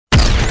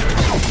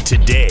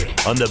Today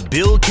on The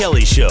Bill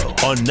Kelly Show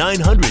on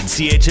 900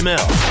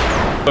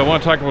 CHML. I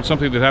want to talk about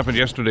something that happened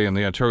yesterday in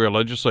the Ontario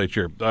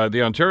legislature.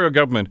 The Ontario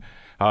government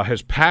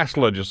has passed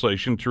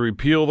legislation to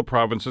repeal the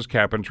province's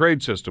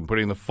cap-and-trade system,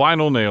 putting the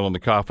final nail in the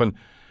coffin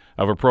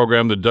of a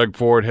program that Doug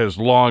Ford has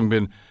long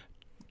been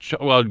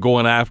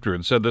going after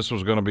and said this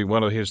was going to be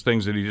one of his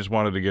things that he just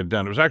wanted to get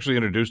done. It was actually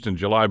introduced in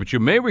July, but you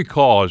may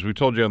recall, as we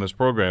told you on this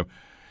program,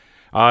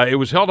 it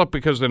was held up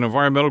because an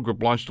environmental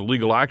group launched a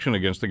legal action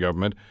against the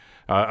government,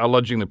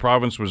 alleging the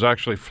province was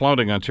actually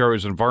flouting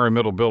Ontario's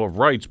Environmental Bill of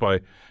Rights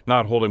by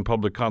not holding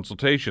public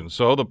consultations.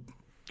 So the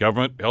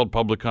government held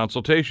public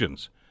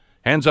consultations.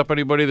 Hands up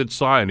anybody that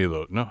saw any of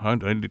those. No,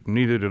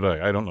 neither did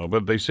I. I don't know.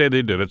 But they say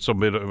they did it, so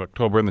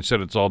mid-October, and they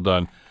said it's all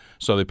done.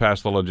 So they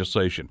passed the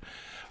legislation.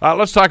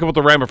 Let's talk about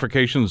the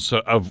ramifications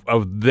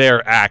of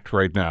their act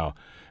right now.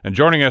 And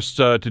joining us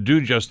to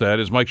do just that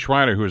is Mike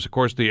Schreiner, who is, of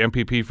course, the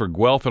MPP for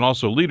Guelph and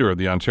also leader of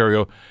the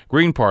Ontario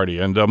Green Party.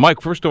 And,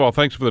 Mike, first of all,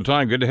 thanks for the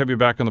time. Good to have you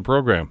back on the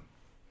program.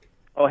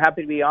 Oh,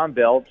 happy to be on,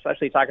 Bill,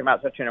 especially talking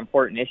about such an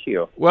important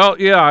issue. Well,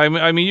 yeah,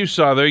 I mean, you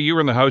saw there, you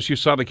were in the House, you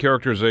saw the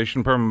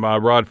characterization from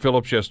Rod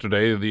Phillips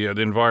yesterday,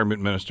 the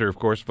Environment Minister, of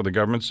course, for the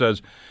government,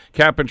 says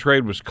cap and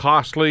trade was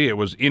costly, it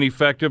was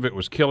ineffective, it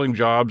was killing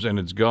jobs, and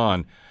it's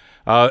gone.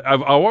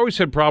 I've always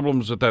had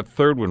problems with that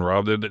third one,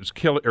 Rob,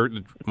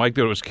 Mike,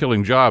 that it was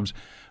killing jobs,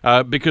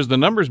 because the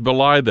numbers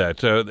belie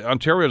that.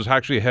 Ontario has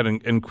actually had an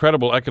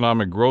incredible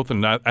economic growth,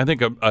 and I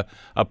think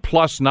a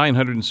plus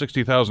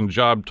 960,000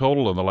 job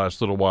total in the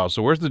last little while.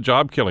 So where's the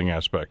job-killing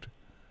aspect?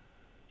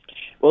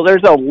 Well,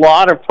 there's a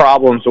lot of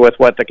problems with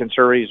what the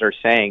Conservatives are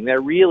saying. They're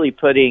really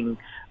putting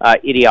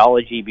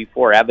ideology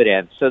before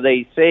evidence. So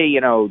they say,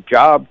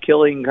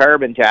 job-killing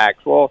carbon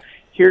tax. Well,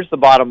 here's the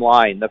bottom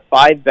line. The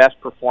 5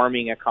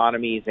 best-performing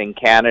economies in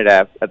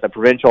Canada at the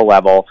provincial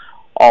level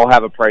all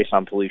have a price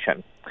on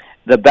pollution.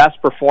 The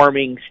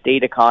best-performing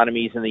state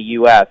economies in the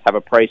U.S. have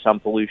a price on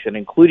pollution,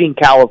 including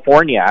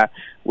California,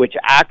 which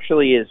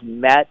actually has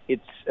met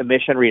its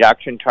emission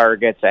reduction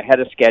targets ahead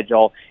of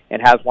schedule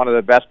and has one of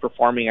the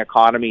best-performing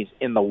economies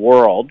in the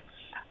world.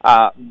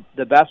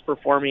 The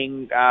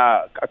best-performing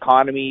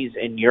economies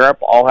in Europe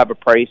all have a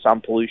price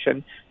on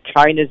pollution.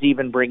 China's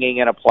even bringing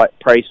in a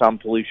price on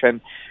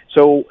pollution.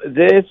 So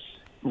this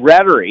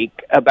rhetoric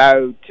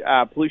about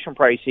pollution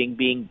pricing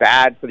being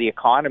bad for the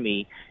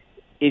economy,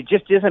 it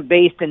just isn't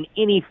based in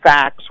any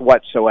facts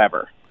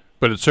whatsoever.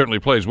 But it certainly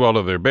plays well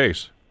to their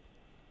base.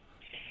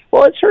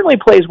 Well, it certainly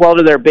plays well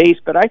to their base,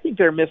 but I think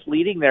they're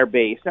misleading their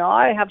base. Now,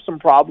 I have some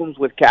problems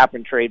with cap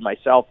and trade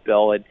myself,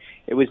 Bill, and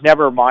it was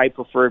never my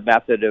preferred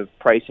method of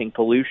pricing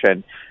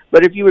pollution.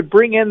 But if you would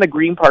bring in the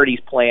Green Party's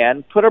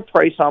plan, put a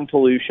price on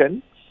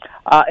pollution,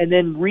 and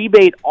then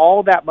rebate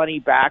all that money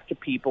back to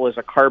people as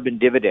a carbon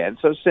dividend.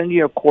 So send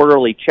you a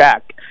quarterly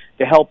check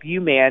to help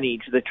you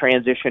manage the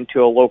transition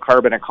to a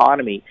low-carbon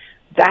economy.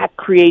 That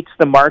creates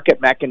the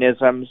market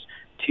mechanisms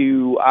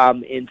to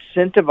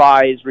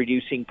incentivize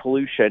reducing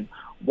pollution,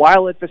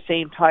 while at the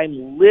same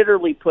time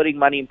literally putting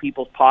money in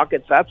people's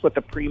pockets. That's what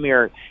the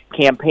Premier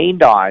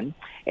campaigned on.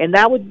 And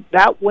that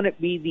wouldn't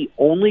be the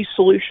only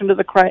solution to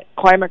the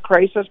climate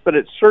crisis, but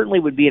it certainly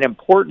would be an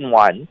important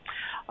one.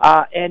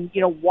 And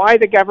why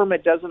the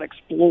government doesn't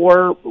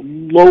explore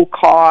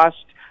low-cost,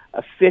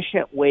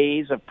 efficient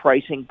ways of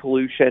pricing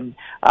pollution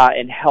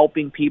and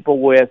helping people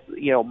with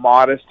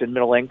modest and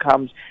middle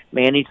incomes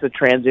manage the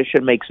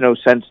transition makes no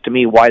sense to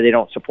me. Why they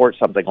don't support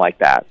something like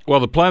that? Well,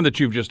 the plan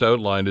that you've just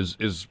outlined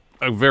is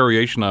a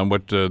variation on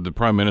what the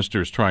Prime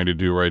Minister is trying to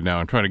do right now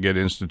and trying to get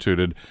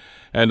instituted.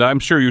 And I'm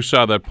sure you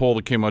saw that poll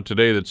that came out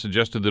today that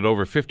suggested that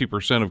over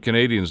 50% of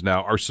Canadians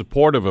now are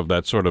supportive of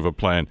that sort of a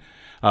plan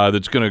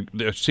that's going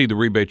to see the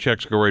rebate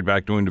checks go right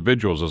back to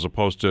individuals as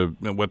opposed to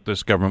what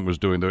this government was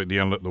doing,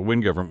 the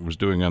Wynne government was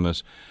doing on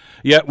this.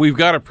 Yet we've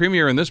got a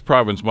premier in this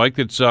province, Mike,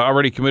 that's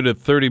already committed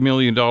 $30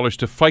 million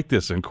to fight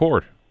this in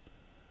court.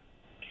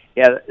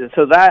 Yeah,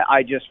 so that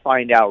I just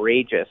find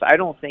outrageous. I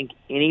don't think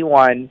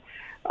anyone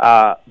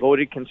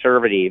voted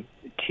Conservative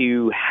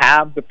to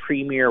have the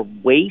Premier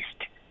waste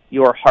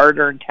your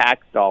hard-earned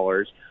tax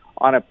dollars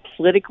on a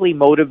politically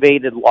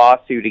motivated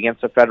lawsuit against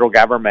the federal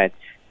government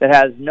that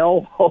has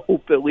no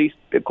hope, at least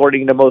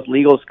according to most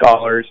legal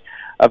scholars,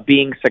 of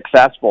being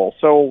successful.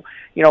 So,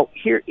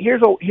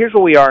 here's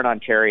where we are in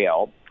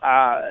Ontario.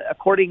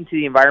 According to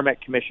the Environment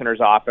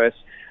Commissioner's Office,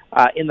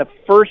 in the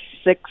first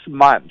 6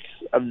 months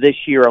of this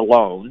year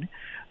alone,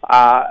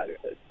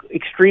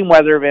 extreme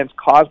weather events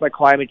caused by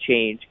climate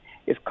change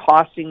is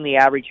costing the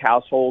average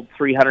household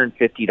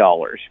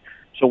 $350.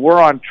 So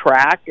we're on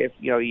track, if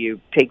you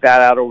take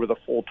that out over the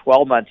full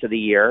 12 months of the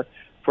year,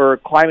 for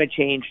climate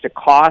change to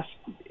cost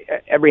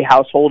every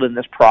household in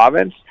this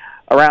province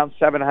around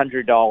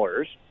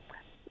 $700.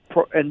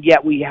 And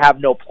yet we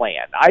have no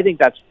plan. I think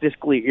that's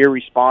fiscally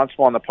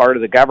irresponsible on the part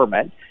of the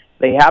government.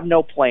 They have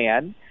no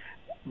plan.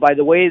 By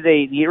the way,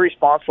 the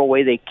irresponsible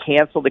way they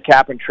canceled the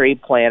cap and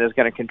trade plan is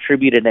going to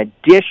contribute an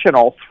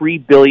additional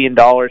 $3 billion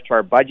to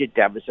our budget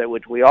deficit,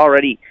 which we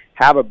already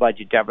have a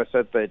budget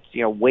deficit, but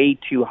it's way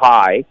too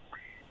high.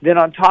 Then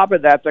on top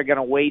of that, they're going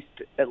to waste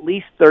at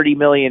least $30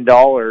 million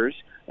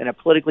in a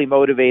politically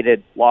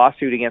motivated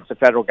lawsuit against the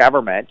federal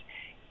government.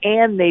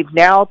 And they've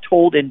now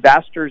told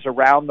investors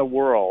around the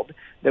world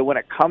that when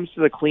it comes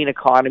to the clean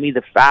economy,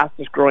 the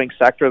fastest growing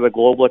sector of the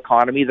global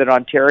economy, that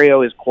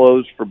Ontario is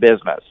closed for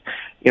business.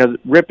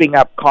 Ripping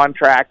up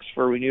contracts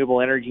for renewable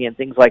energy and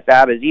things like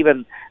that has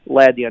even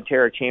led the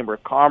Ontario Chamber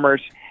of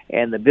Commerce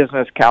and the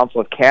Business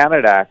Council of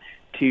Canada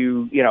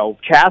to,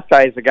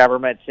 chastise the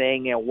government,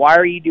 saying, why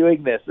are you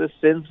doing this? This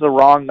sends the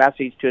wrong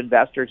message to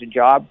investors and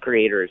job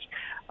creators.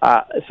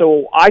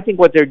 So I think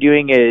what they're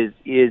doing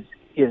is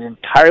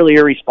entirely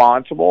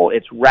irresponsible.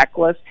 It's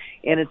reckless,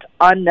 and it's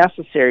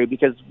unnecessary,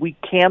 because we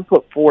can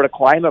put forward a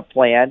climate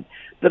plan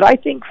that I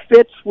think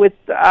fits with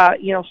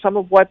some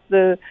of what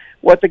the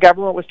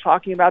government was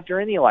talking about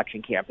during the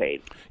election campaign.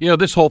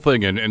 This whole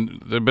thing,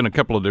 and there have been a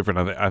couple of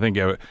different, I think,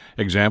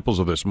 examples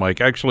of this, Mike.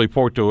 Actually,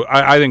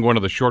 I think one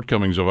of the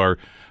shortcomings of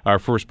our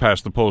first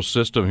past the post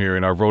system here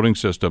in our voting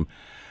system.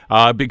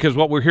 Because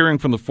what we're hearing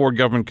from the Ford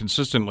government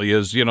consistently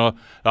is,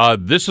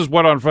 this is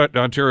what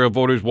Ontario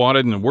voters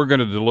wanted, and we're going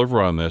to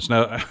deliver on this.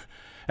 Now,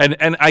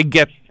 and I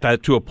get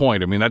that to a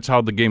point. I mean, that's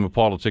how the game of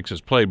politics is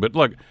played. But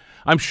look,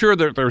 I'm sure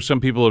that there are some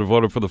people that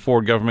voted for the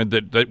Ford government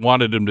that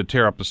wanted him to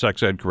tear up the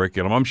sex ed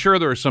curriculum. I'm sure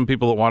there are some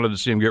people that wanted to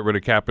see him get rid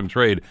of cap and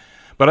trade.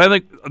 But I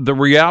think the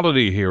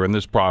reality here in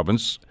this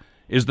province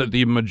is that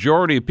the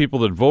majority of people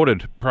that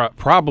voted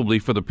probably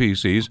for the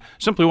PCs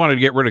simply wanted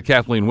to get rid of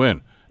Kathleen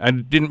Wynne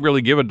and didn't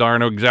really give a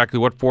darn exactly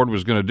what Ford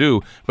was going to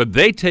do. But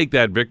they take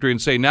that victory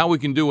and say, now we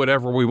can do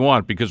whatever we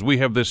want because we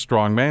have this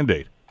strong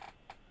mandate.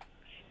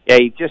 Yeah,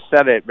 you just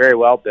said it very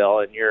well, Bill,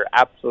 and you're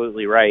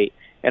absolutely right.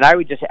 And I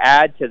would just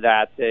add to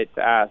that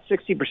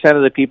 60%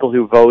 of the people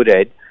who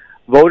voted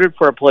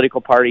for a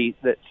political party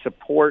that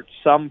supports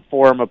some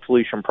form of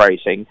pollution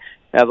pricing.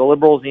 Now, the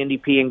Liberals, the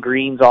NDP, and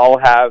Greens all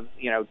have,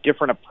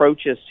 different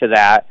approaches to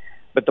that.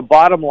 But the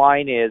bottom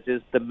line is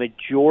the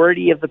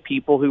majority of the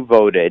people who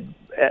voted,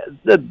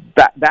 the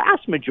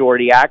vast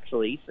majority,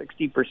 actually,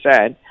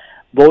 60%,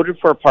 voted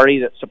for a party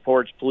that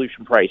supports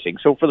pollution pricing.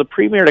 So for the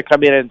Premier to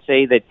come in and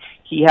say that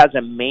he has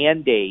a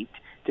mandate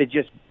to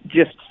just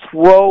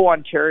throw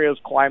Ontario's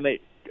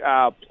climate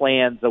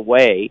plans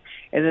away,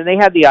 and then they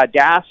had the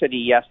audacity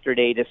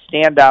yesterday to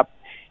stand up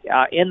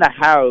in the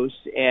House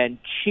and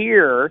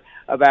cheer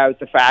about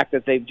the fact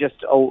that they've just,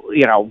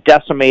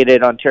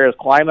 decimated Ontario's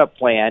climate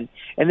plan.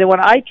 And then when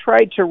I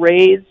tried to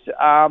raise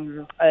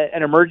an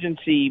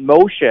emergency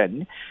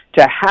motion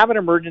to have an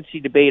emergency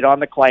debate on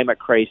the climate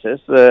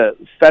crisis, the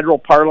federal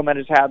parliament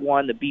has had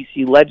one, the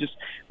BC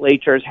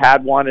legislature has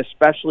had one,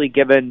 especially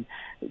given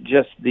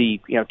just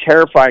the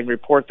terrifying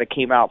report that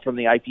came out from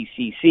the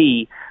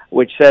IPCC,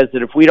 which says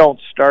that if we don't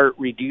start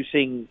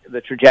reducing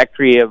the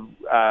trajectory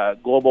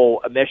of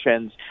global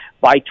emissions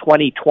by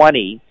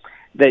 2020,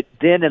 that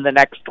then in the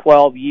next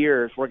 12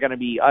 years we're going to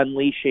be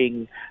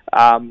unleashing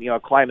a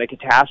climate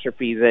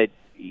catastrophe that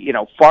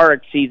far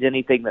exceeds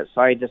anything that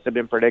scientists have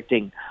been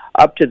predicting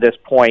up to this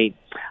point.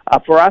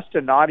 For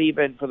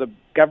the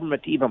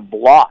government to even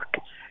block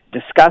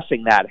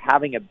discussing that,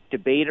 having a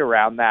debate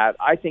around that,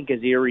 I think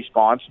is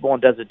irresponsible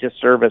and does a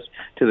disservice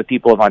to the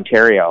people of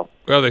Ontario.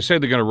 Well, they say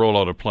they're going to roll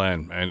out a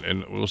plan,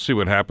 and we'll see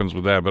what happens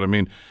with that. But, I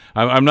mean,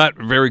 I'm not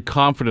very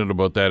confident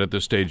about that at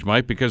this stage,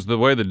 Mike, because the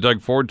way that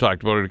Doug Ford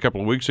talked about it a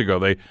couple of weeks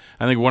ago, I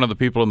think one of the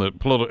people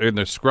in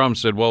the scrum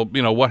said, well,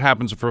 what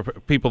happens for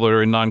people that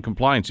are in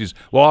noncompliance?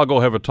 I'll go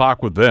have a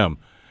talk with them.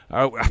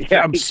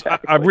 Yeah,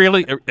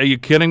 exactly. Are you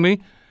kidding me?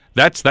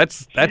 That's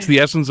the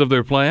essence of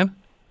their plan?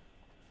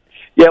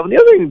 Yeah, well, the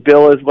other thing,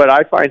 Bill, is what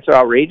I find so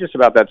outrageous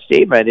about that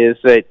statement is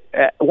that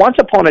once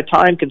upon a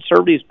time,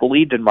 Conservatives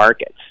believed in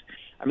markets.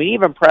 I mean,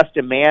 even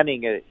Preston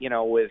Manning,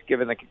 was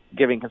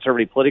giving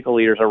Conservative political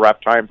leaders a rough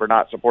time for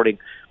not supporting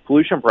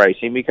pollution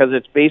pricing because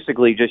it's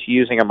basically just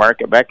using a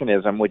market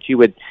mechanism, which you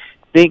would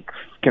think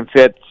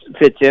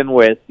fits in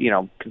with,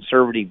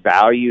 Conservative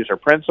values or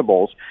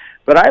principles.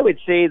 But I would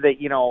say that,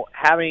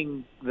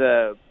 having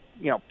the,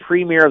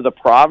 Premier of the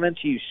province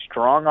use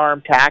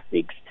strong-arm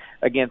tactics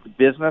against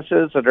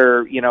businesses that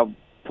are,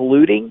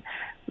 polluting,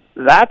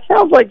 that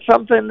sounds like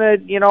something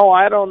that,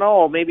 I don't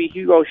know, maybe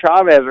Hugo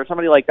Chavez or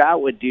somebody like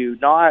that would do,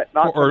 not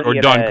or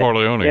Don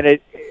Corleone.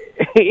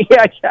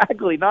 Yeah,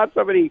 exactly. Not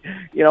somebody,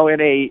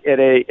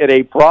 in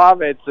a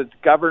province that's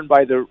governed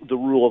by the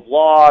rule of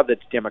law,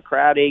 that's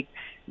democratic,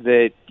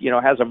 that,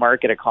 has a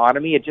market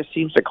economy. It just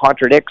seems to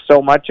contradict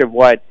so much of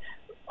what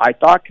I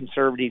thought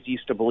Conservatives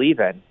used to believe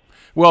in.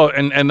 Well,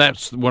 and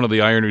that's one of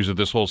the ironies of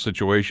this whole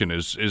situation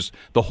is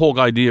the whole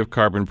idea of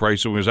carbon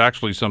pricing was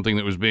actually something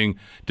that was being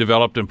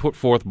developed and put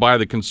forth by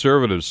the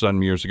Conservatives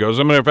some years ago. As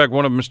a matter of fact,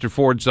 one of Mr.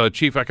 Ford's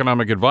chief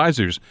economic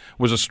advisors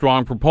was a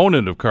strong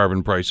proponent of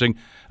carbon pricing.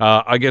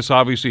 I guess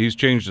obviously he's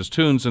changed his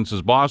tune since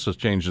his boss has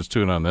changed his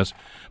tune on this.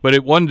 But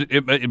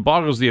it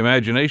boggles the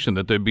imagination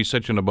that there'd be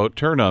such an about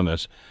turn on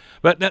this.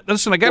 But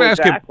listen, I got to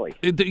ask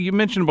you, you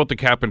mentioned about the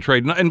cap and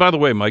trade. And by the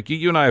way, Mike,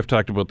 you and I have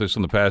talked about this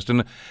in the past,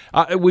 and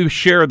we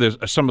share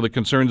some of the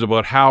concerns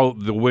about how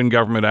the Wynne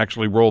government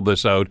actually rolled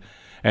this out.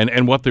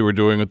 and what they were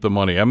doing with the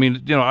money. I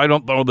mean, I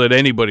don't know that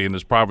anybody in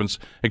this province,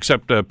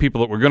 except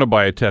people that were going to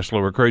buy a Tesla,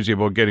 were crazy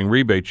about getting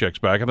rebate checks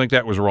back. I think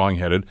that was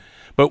wrong-headed.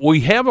 But we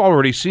have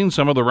already seen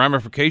some of the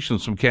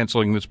ramifications from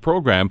canceling this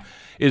program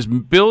is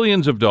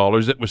billions of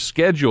dollars that was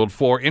scheduled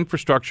for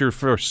infrastructure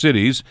for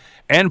cities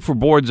and for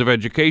boards of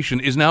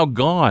education is now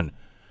gone.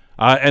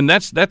 And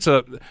that's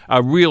a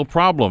real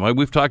problem.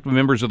 We've talked to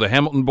members of the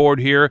Hamilton board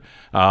here.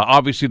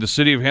 Obviously, the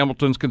city of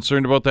Hamilton's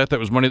concerned about that. That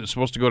was money that's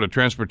supposed to go to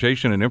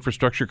transportation and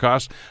infrastructure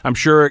costs. I'm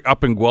sure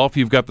up in Guelph,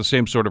 you've got the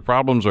same sort of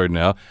problems right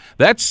now.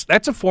 That's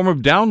a form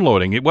of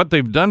downloading. What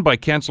they've done by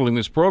canceling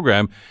this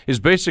program is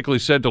basically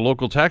said to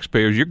local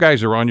taxpayers, you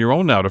guys are on your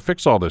own now to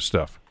fix all this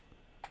stuff.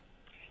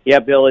 Yeah,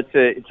 Bill,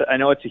 I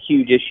know it's a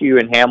huge issue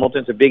in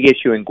Hamilton. It's a big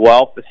issue in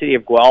Guelph. The city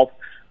of Guelph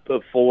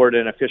put forward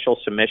an official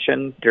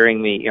submission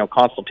during the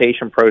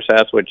consultation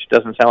process, which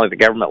doesn't sound like the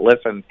government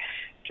listened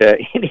to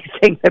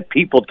anything that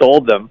people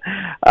told them,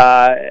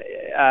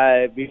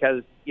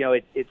 because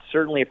it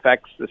certainly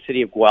affects the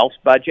city of Guelph's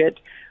budget.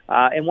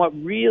 And what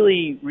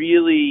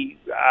really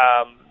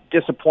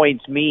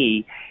disappoints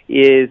me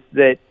is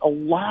that a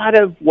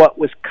lot of what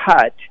was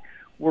cut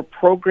were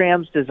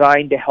programs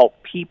designed to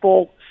help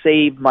people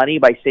save money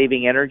by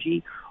saving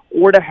energy,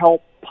 or to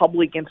help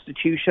public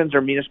institutions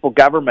or municipal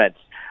governments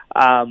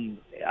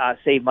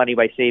save money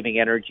by saving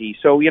energy.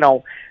 So,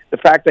 the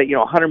fact that,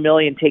 $100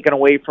 million taken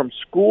away from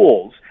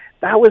schools,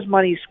 that was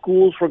money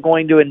schools were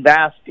going to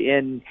invest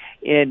in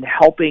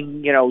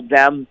helping,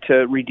 them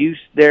to reduce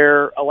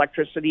their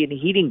electricity and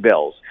heating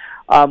bills.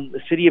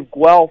 The city of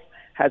Guelph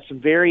has some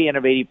very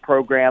innovative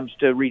programs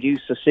to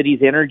reduce the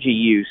city's energy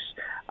use.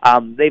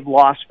 They've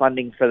lost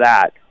funding for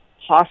that.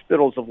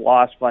 Hospitals have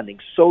lost funding.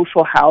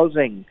 Social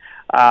housing,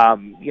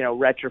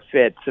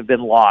 retrofits have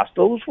been lost.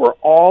 Those were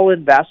all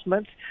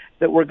investments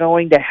that were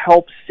going to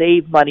help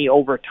save money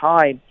over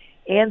time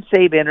and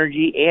save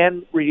energy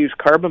and reduce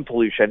carbon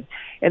pollution.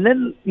 And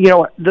then,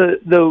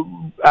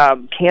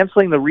 the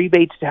canceling the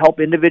rebates to help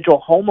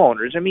individual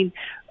homeowners. I mean,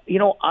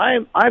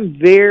 I'm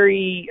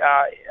very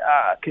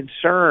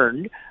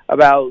concerned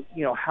about,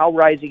 how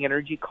rising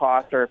energy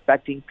costs are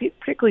affecting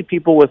particularly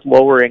people with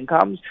lower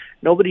incomes.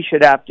 Nobody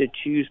should have to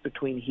choose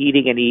between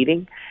heating and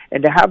eating.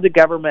 And to have the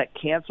government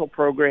cancel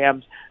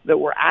programs that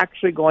were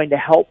actually going to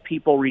help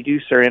people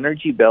reduce their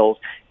energy bills,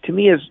 to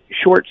me, is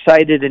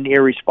short-sighted and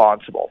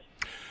irresponsible.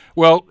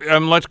 Well,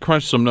 let's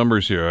crunch some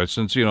numbers here,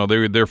 since,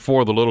 they're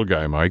for the little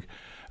guy, Mike.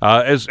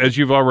 As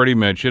you've already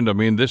mentioned, I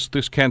mean, this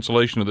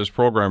cancellation of this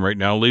program right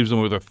now leaves them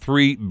with a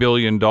 $3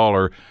 billion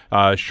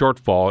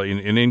shortfall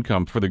in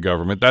income for the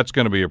government. That's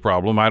going to be a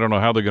problem. I don't know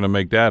how they're going to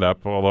make that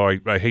up, although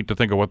I hate to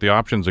think of what the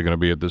options are going to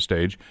be at this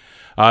stage.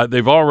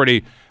 They've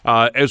already,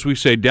 as we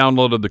say,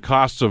 downloaded the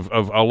costs of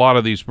a lot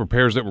of these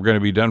repairs that were going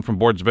to be done from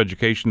boards of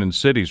education in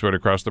cities right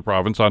across the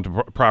province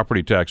onto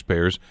property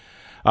taxpayers.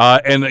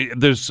 And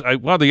there's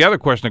the other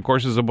question, of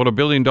course, is about $1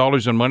 billion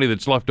in money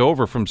that's left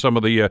over from some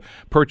of the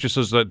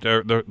purchases that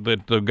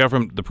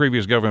the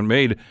previous government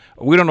made.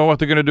 We don't know what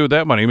they're going to do with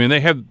that money. I mean,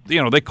 they have,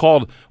 they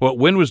called what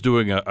Wynne was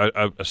doing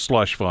a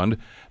slush fund.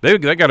 They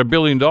got $1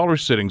 billion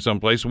sitting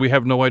someplace. We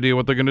have no idea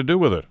what they're going to do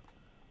with it.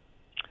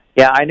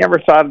 Yeah, I never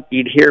thought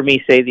you'd hear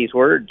me say these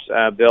words,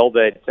 Bill.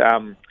 But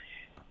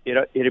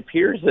it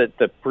appears that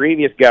the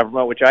previous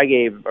government, which I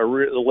gave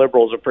the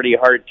Liberals a pretty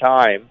hard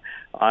time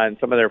on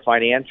some of their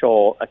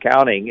financial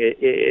accounting,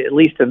 at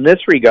least in this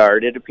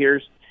regard, it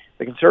appears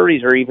the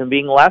Conservatives are even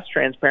being less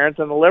transparent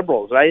than the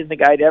Liberals. I didn't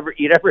think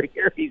you'd ever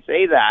hear me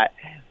say that,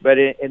 but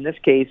in this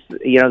case,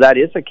 that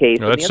is the case.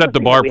 That set the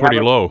bar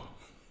pretty low.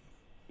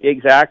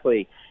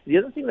 Exactly. The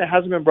other thing that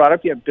hasn't been brought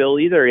up yet, Bill,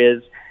 either,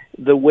 is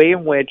the way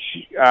in which,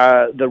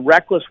 the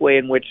reckless way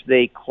in which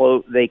they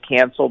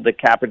canceled the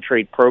cap and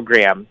trade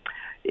program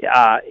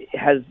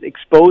has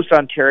exposed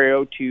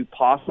Ontario to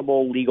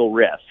possible legal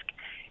risk.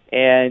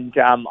 And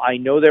I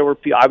know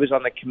I was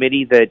on the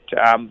committee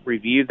that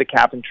reviewed the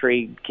cap and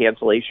trade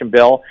cancellation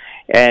bill,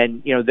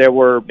 and there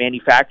were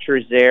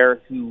manufacturers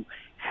there who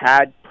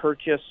had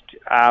purchased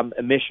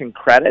emission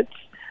credits,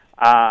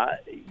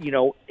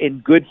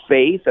 in good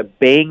faith,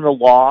 obeying the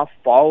law,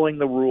 following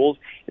the rules.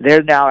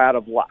 They're now out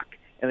of luck,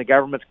 and the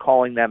government's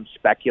calling them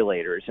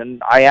speculators.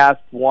 And I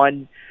asked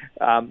one,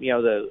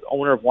 the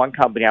owner of one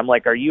company, I'm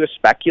like, "Are you a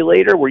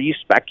speculator? Were you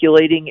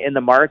speculating in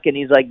the market?" And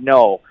he's like,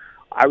 "No.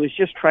 I was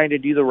just trying to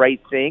do the right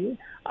thing.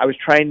 I was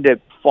trying to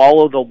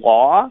follow the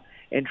law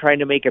and trying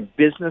to make a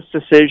business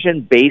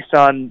decision based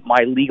on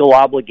my legal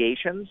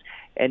obligations,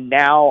 and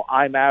now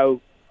I'm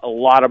out a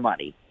lot of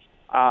money."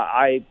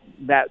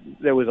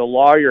 There was a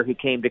lawyer who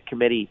came to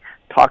committee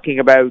talking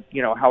about,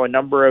 how a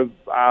number of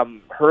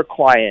her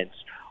clients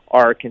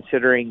are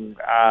considering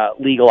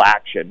legal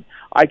action.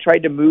 I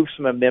tried to move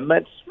some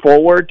amendments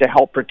forward to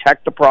help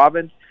protect the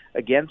province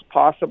against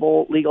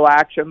possible legal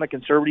action. The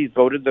Conservatives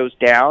voted those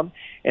down.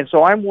 And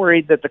so I'm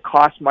worried that the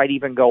cost might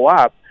even go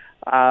up.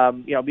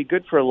 It'd be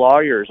good for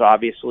lawyers,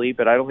 obviously,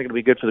 but I don't think it'll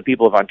be good for the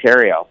people of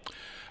Ontario.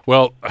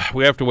 Well,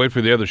 we have to wait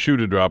for the other shoe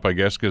to drop, I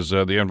guess, because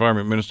the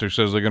environment minister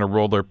says they're going to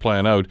roll their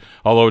plan out,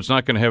 although it's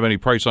not going to have any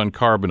price on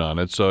carbon on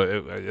it.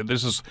 So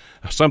this is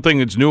something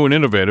that's new and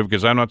innovative,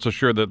 because I'm not so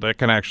sure that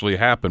can actually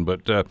happen.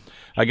 But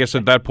I guess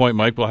at that point,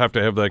 Mike, we'll have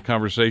to have that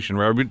conversation.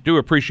 We do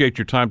appreciate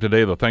your time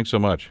today, though. Thanks so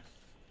much.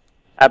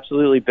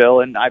 Absolutely, Bill.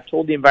 And I've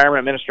told the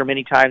environment minister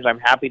many times I'm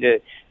happy to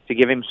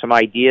give him some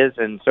ideas.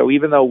 And so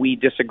even though we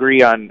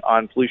disagree on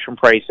pollution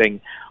pricing,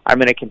 I'm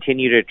going to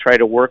continue to try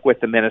to work with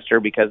the minister,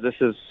 because this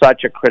is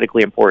such a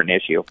critically important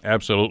issue.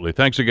 Absolutely.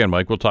 Thanks again,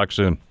 Mike. We'll talk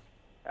soon.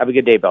 Have a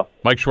good day, Bill.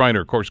 Mike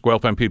Schreiner, of course,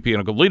 Guelph MPP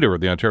and a leader of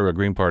the Ontario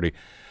Green Party.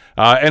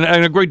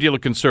 And a great deal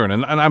of concern.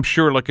 And I'm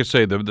sure, like I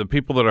say, the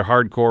people that are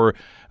hardcore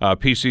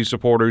PC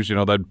supporters,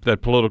 that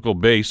political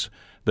base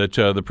that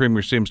the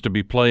Premier seems to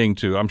be playing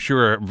to, I'm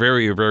sure are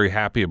very, very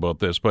happy about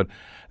this. But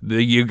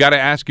you got to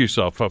ask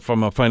yourself,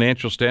 from a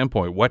financial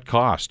standpoint, what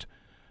cost?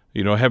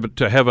 To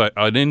have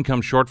an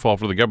income shortfall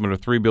for the government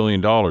of $3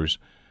 billion,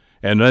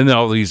 and then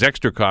all these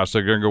extra costs that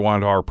are going to go on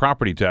to our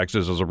property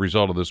taxes as a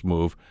result of this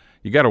move.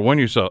 You got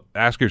to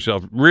ask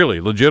yourself, really,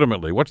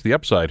 legitimately, what's the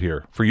upside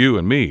here for you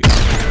and me?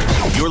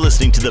 You're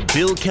listening to the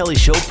Bill Kelly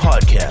Show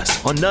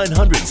podcast on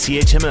 900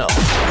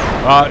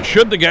 CHML.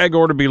 Should the gag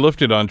order be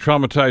lifted on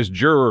traumatized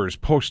jurors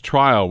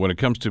post-trial when it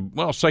comes to,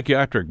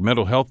 psychiatric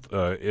mental health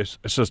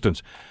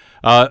assistance?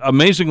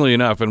 Amazingly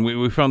enough, and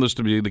we found this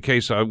to be the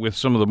case with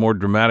some of the more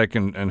dramatic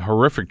and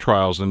horrific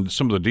trials and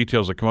some of the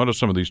details that come out of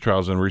some of these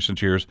trials in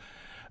recent years,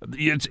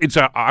 it's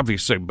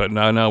obvious, but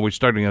now we're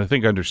starting to, I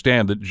think,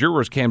 understand that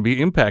jurors can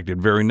be impacted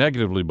very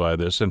negatively by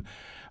this. And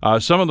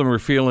some of them are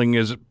feeling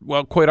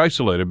quite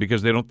isolated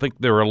because they don't think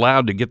they're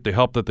allowed to get the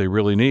help that they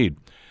really need.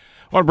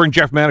 I want to bring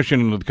Jeff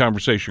Manishin into the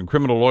conversation,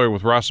 criminal lawyer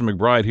with Ross and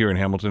McBride here in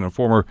Hamilton, and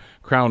former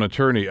Crown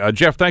attorney.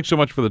 Jeff, thanks so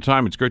much for the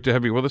time. It's great to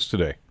have you with us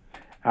today.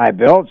 Hi,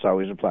 Bill. It's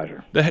always a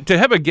pleasure. To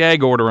have a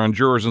gag order on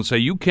jurors and say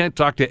you can't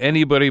talk to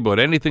anybody about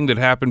anything that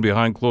happened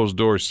behind closed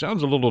doors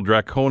sounds a little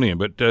draconian,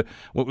 but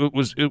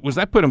was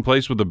that put in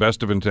place with the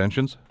best of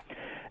intentions?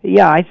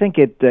 Yeah, I think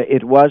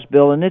it was,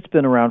 Bill, and it's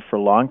been around for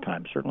a long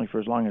time, certainly for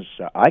as long as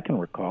I can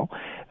recall.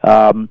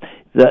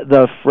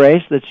 The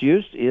phrase that's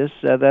used is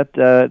that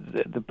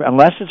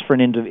unless it's for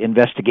an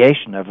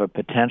investigation of a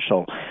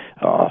potential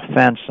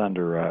offense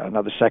under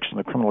another section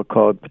of the criminal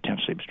code,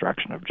 potentially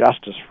obstruction of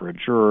justice for a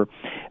juror,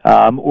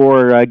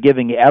 or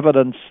giving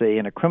evidence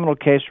in a criminal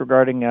case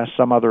regarding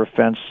some other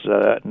offense,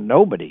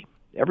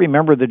 every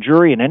member of the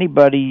jury and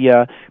anybody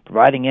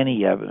providing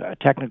any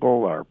technical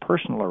or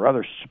personal or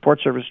other support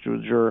service to a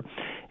juror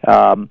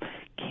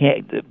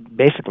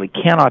basically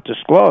cannot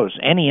disclose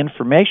any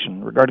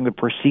information regarding the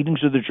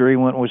proceedings of the jury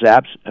when it was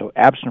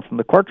absent from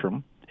the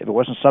courtroom if it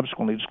wasn't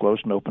subsequently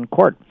disclosed in open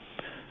court.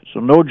 So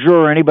no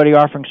juror or anybody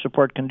offering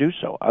support can do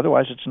so.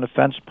 Otherwise, it's an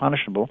offense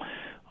punishable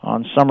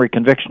on summary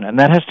conviction, and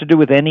that has to do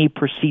with any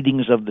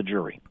proceedings of the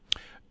jury.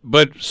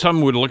 But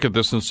some would look at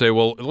this and say,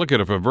 well, look,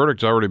 if a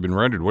verdict's already been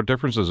rendered, what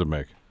difference does it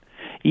make?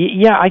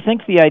 Yeah, I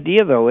think the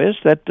idea, though, is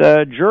that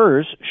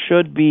jurors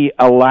should be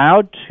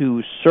allowed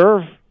to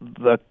serve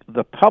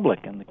the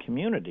public and the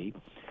community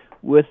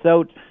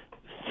without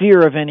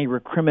fear of any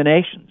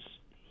recriminations,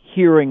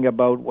 hearing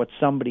about what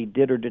somebody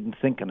did or didn't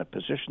think in a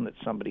position that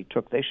somebody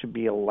took. They should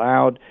be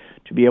allowed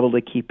to be able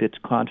to keep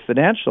it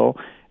confidential.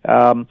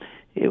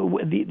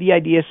 The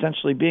idea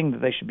essentially being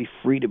that they should be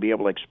free to be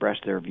able to express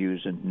their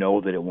views and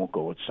know that it won't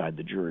go outside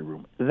the jury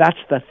room. That's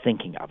the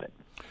thinking of it.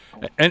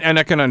 And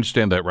I can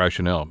understand that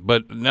rationale.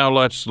 But now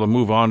let's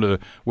move on to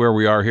where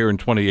we are here in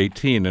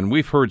 2018. And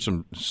we've heard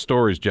some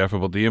stories, Jeff,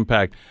 about the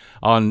impact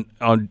on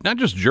not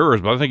just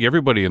jurors, but I think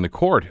everybody in the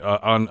court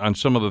on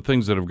some of the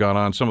things that have gone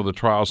on, some of the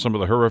trials, some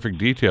of the horrific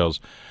details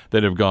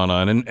that have gone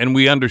on. And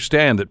we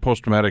understand that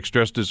post-traumatic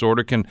stress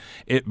disorder can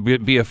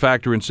be a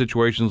factor in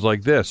situations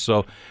like this.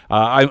 So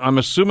I'm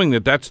assuming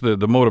that that's the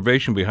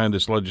motivation behind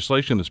this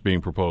legislation that's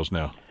being proposed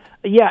now.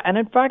 Yeah, and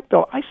in fact,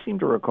 Bill, I seem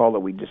to recall that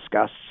we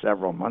discussed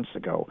several months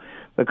ago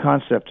the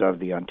concept of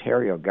the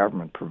Ontario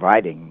government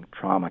providing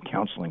trauma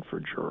counseling for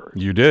jurors.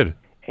 You did.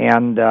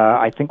 And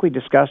I think we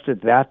discussed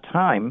at that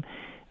time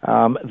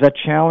the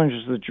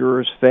challenges the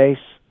jurors face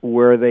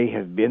where they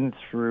have been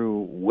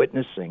through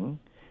witnessing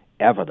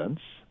evidence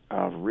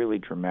of really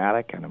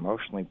dramatic and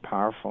emotionally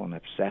powerful and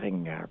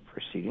upsetting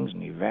proceedings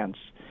and events.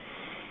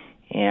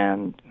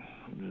 And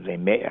they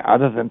may,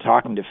 other than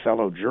talking to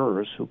fellow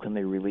jurors, who can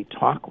they really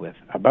talk with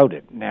about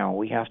it? Now,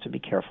 we have to be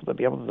careful to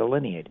be able to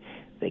delineate.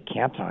 They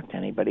can't talk to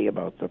anybody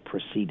about the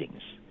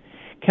proceedings.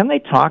 Can they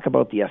talk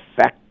about the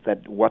effect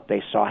that what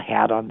they saw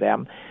had on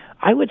them?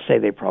 I would say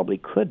they probably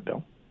could,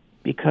 Bill,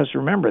 because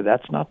remember,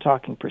 that's not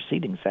talking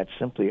proceedings. That's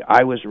simply,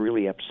 I was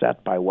really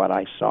upset by what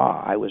I saw.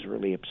 I was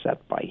really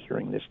upset by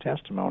hearing this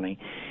testimony.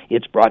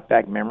 It's brought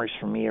back memories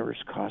for me, or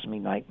it's caused me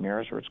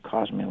nightmares, or it's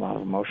caused me a lot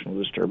of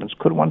emotional disturbance.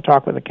 Could one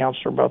talk with a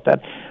counselor about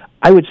that?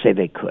 I would say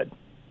they could,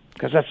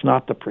 because that's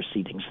not the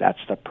proceedings. That's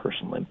the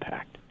personal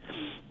impact.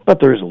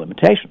 But there is a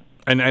limitation.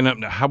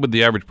 And how would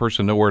the average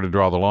person know where to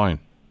draw the line?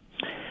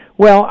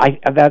 Well,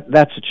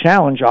 that's a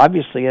challenge.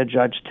 Obviously, a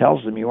judge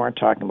tells them you aren't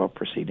talking about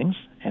proceedings,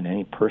 and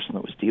any person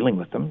that was dealing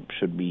with them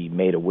should be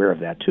made aware of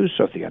that too.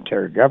 So if the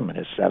Ontario government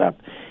has set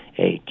up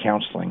a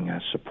counseling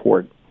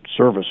support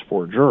service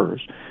for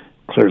jurors,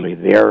 clearly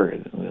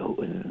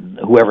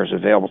whoever's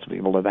available to be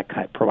able to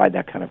provide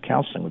that kind of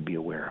counseling would be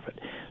aware of it.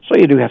 So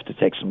you do have to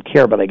take some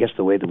care, but I guess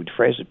the way that we'd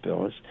phrase it,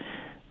 Bill, is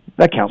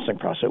that counseling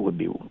process would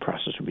be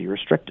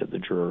restricted. The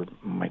juror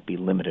might be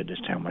limited as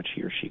to how much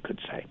he or she could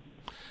say.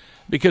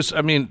 Because,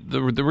 I mean,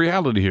 the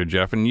reality here,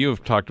 Jeff, and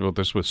you've talked about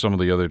this with some of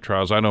the other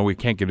trials. I know we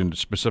can't get into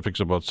specifics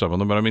about some of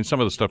them, but I mean, some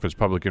of the stuff is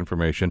public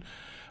information.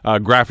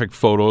 Graphic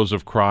photos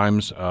of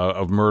crimes,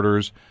 of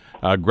murders,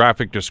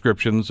 graphic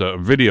descriptions,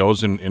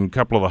 videos in a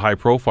couple of the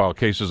high-profile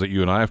cases that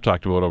you and I have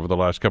talked about over the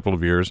last couple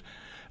of years.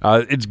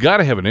 It's got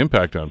to have an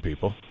impact on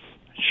people.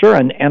 Sure,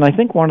 and I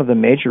think one of the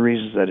major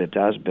reasons that it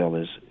does, Bill,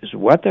 is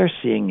what they're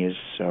seeing is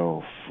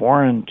so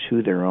foreign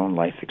to their own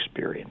life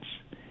experience.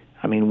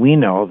 I mean, we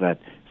know that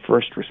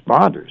first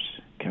responders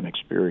can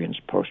experience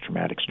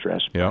post-traumatic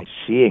stress by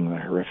seeing the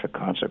horrific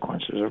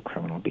consequences of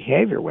criminal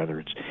behavior, whether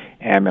it's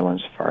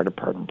ambulance, fire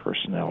department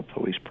personnel,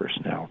 police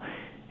personnel,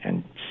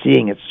 and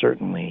seeing it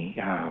certainly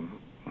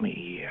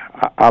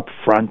up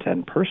front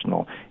and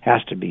personal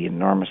has to be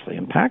enormously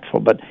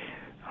impactful. But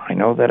I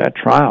know that at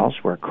trials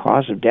where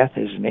cause of death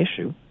is an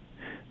issue,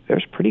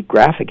 there's pretty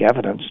graphic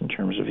evidence in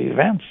terms of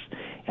events.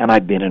 And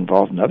I've been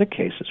involved in other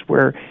cases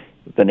where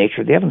the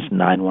nature of the evidence,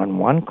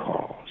 911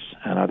 calls,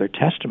 and other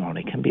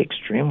testimony can be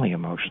extremely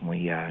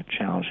emotionally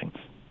challenging.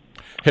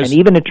 And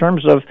even in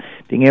terms of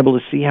being able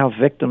to see how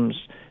victims,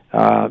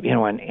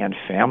 and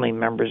family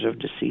members of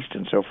deceased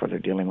and so forth are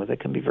dealing with it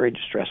can be very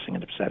distressing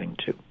and upsetting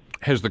too.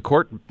 Has the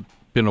court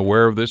been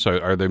aware of this?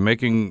 Are they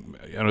making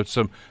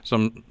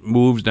some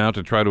moves now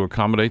to try to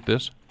accommodate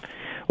this?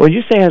 Well,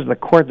 you say as the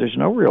court, there's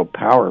no real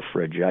power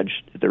for a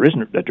judge. There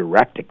isn't a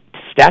direct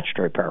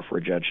statutory power for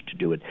a judge to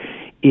do it.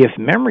 If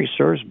memory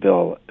serves,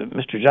 Bill,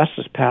 Mr.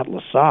 Justice Pat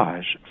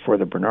Lesage for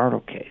the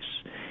Bernardo case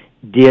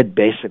did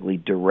basically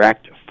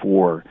direct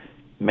for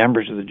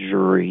members of the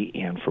jury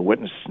and for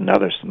witnesses and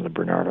others in the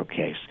Bernardo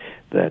case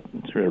that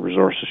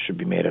resources should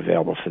be made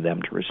available for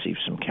them to receive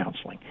some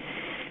counseling.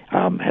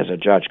 Has a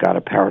judge got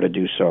a power to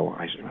do so?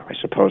 I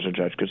suppose a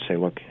judge could say,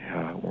 look,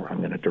 I'm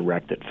going to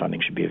direct that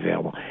funding should be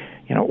available.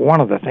 You know,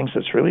 one of the things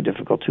that's really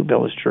difficult, too,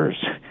 Bill, is jurors.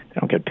 They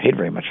don't get paid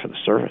very much for the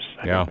service.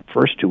 Yeah. The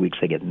first 2 weeks,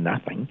 they get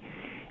nothing.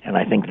 And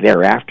I think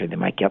thereafter, they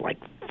might get like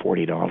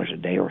 $40 a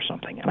day or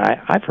something. And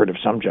I've heard of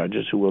some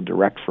judges who will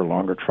direct for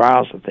longer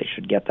trials that they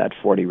should get that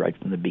 $40 right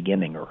from the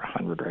beginning or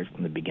 $100 right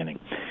from the beginning.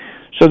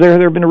 So there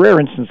have been rare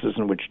instances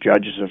in which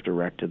judges have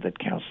directed that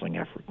counseling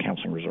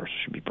resources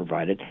should be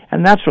provided,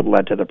 and that's what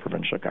led to the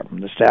provincial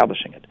government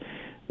establishing it.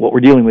 What we're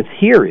dealing with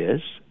here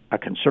is a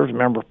Conservative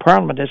member of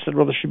Parliament has said,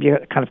 well, there should be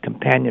a kind of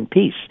companion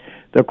piece.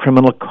 The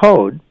criminal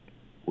code,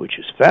 which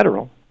is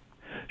federal,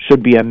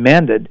 should be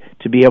amended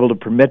to be able to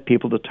permit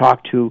people to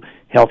talk to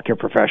healthcare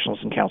professionals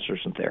and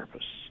counselors and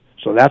therapists.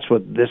 So that's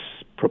what this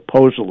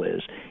proposal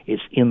is.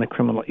 It's in the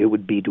criminal. It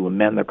would be to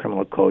amend the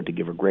criminal code to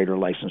give a greater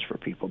license for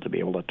people to be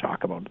able to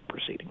talk about the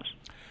proceedings.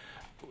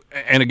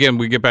 And again,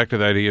 we get back to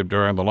the idea of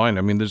around the line.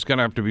 I mean, there's going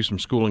to have to be some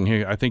schooling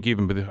here. I think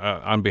even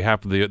on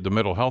behalf of the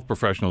mental health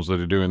professionals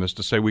that are doing this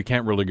to say we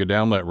can't really go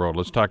down that road.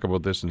 Let's talk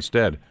about this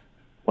instead.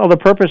 Well, the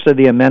purpose of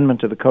the amendment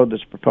to the code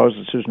that's proposed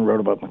that Susan wrote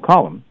about in the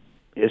column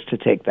is to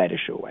take that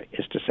issue away,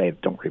 is to say,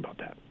 don't worry about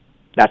that.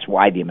 That's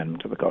why the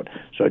amendment to the code.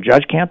 So a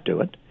judge can't do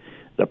it.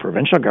 The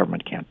provincial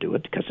government can't do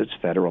it because it's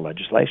federal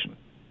legislation.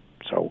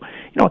 So,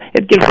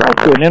 it gives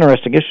rise to an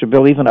interesting issue,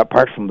 Bill, even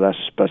apart from the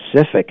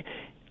specific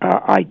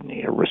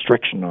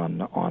restriction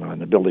on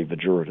an ability of the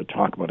juror to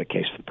talk about a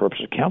case for the purpose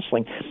of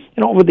counseling.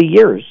 Over the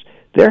years,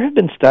 there have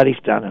been studies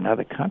done in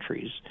other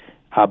countries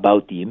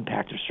about the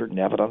impact of certain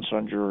evidence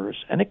on jurors,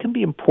 and it can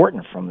be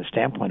important from the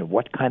standpoint of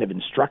what kind of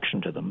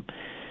instruction to them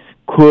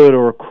could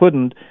or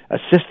couldn't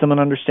assist them in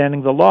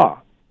understanding the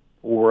law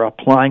or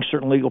applying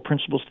certain legal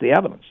principles to the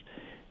evidence.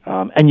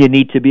 And you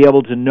need to be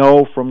able to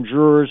know from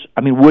jurors,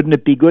 wouldn't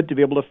it be good to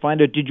be able to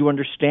find out, did you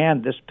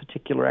understand this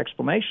particular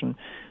explanation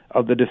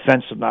of the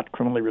defense of not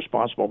criminally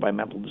responsible by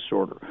mental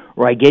disorder?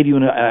 Or I gave you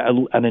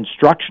an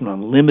instruction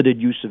on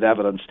limited use of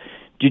evidence.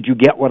 Did you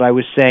get what I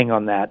was saying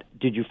on that?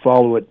 Did you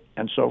follow it?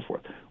 And so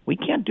forth. We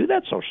can't do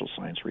that social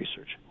science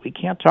research. We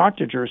can't talk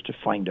to jurors to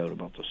find out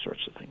about those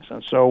sorts of things.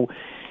 And so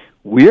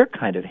we're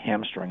kind of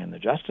hamstrung in the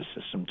justice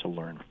system to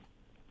learn.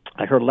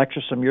 I heard a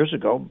lecture some years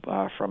ago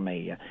from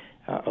a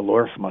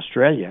lawyer from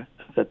Australia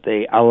that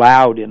they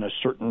allowed in a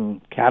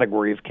certain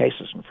category of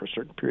cases and for a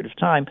certain period of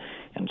time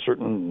and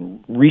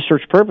certain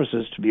research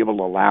purposes to be able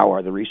to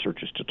allow the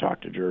researchers to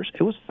talk to jurors.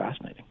 It was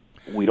fascinating.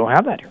 We don't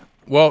have that here.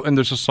 Well, and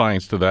there's a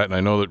science to that, and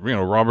I know that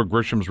Robert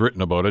Grisham's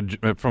written about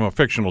it from a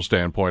fictional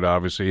standpoint,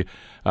 obviously,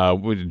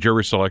 with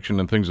jury selection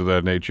and things of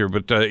that nature.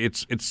 But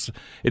it's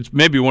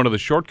maybe one of the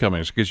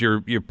shortcomings because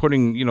you're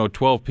putting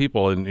 12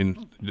 people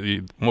in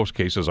most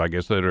cases, I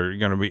guess, that are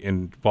going to be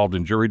involved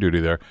in jury duty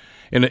there,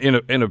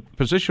 in a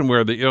position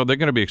where they're going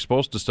to be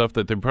exposed to stuff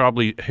that they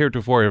probably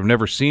heretofore have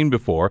never seen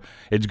before.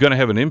 It's going to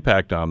have an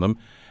impact on them.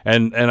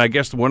 And I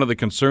guess one of the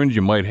concerns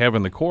you might have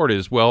in the court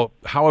is, well,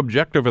 how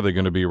objective are they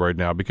going to be right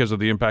now because of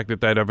the impact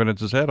that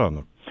evidence has had on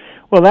them?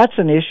 Well, that's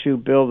an issue,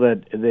 Bill,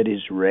 that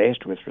is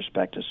raised with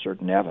respect to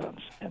certain evidence.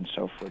 And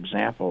so, for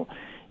example,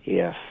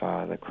 if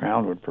the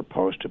Crown would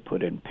propose to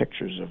put in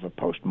pictures of a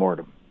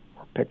post-mortem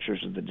or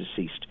pictures of the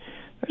deceased,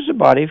 there's a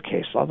body of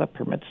case law that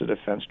permits the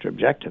defense to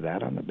object to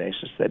that on the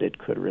basis that it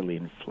could really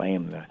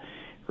inflame the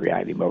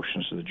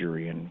emotions of the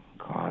jury and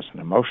cause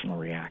an emotional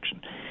reaction.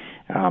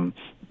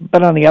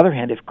 But on the other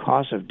hand, if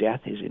cause of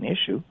death is an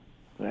issue,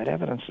 that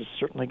evidence is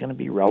certainly going to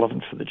be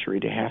relevant for the jury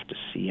to have to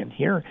see and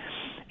hear.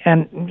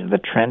 And the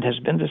trend has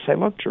been to say,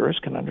 look, jurors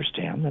can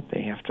understand that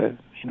they have to,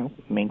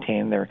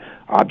 maintain their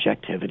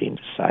objectivity and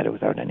decide it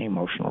without any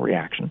emotional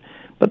reaction.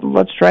 But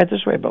let's try it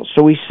this way, Bill.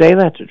 So we say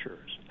that to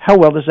jurors. How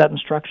well does that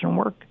instruction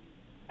work?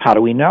 How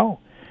do we know?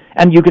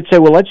 And you could say,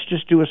 well, let's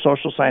just do a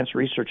social science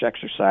research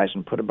exercise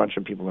and put a bunch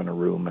of people in a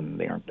room, and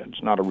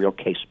it's not a real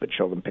case, but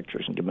show them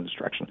pictures and give them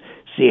instruction,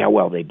 see how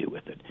well they do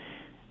with it.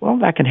 Well,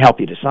 that can help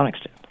you to some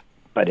extent,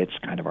 but it's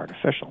kind of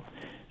artificial.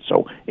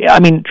 So,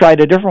 try it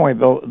a different way,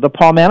 Bill. The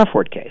Paul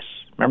Manafort case.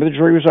 Remember the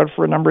jury was out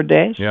for a number of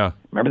days? Yeah.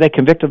 Remember they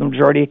convicted the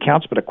majority of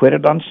counts but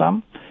acquitted on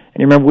some?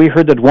 And you remember we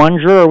heard that one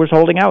juror was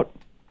holding out.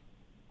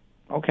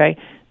 Okay.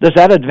 Does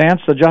that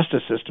advance the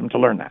justice system to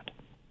learn that?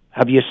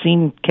 Have you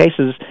seen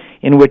cases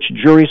in which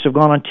juries have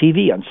gone on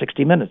TV on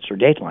 60 Minutes or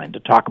Dateline to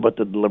talk about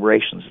the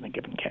deliberations in a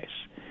given case?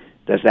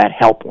 Does that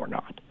help or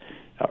not?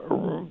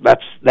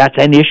 That's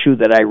an issue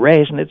that I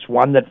raise, and it's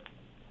one that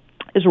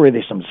is where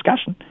there's some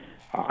discussion.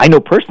 I know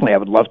personally I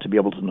would love to be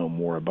able to know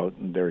more about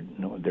their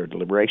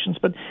deliberations,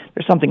 but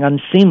there's something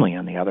unseemly,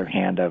 on the other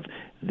hand, of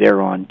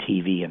they're on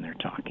TV and they're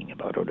talking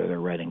about it, or they're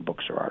writing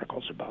books or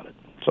articles about it.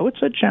 So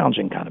it's a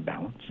challenging kind of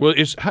balance. Well,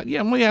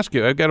 let me ask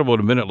you, I've got about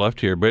a minute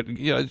left here, but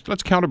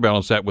let's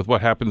counterbalance that with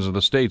what happens in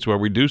the States where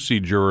we do see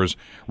jurors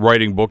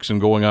writing books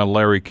and going on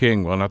Larry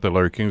King. Well, not that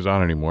Larry King's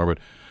on anymore, but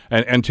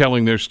and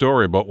telling their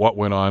story about what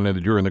went on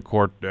during the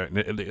court.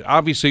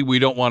 Obviously, we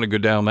don't want to go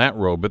down that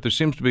road, but there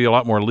seems to be a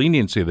lot more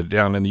leniency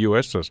down in the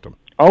U.S. system.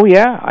 Oh,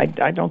 yeah.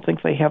 I don't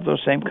think they have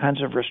those same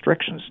kinds of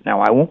restrictions. Now,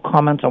 I won't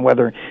comment on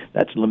whether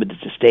that's limited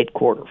to state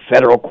court or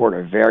federal court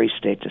or varies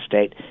state to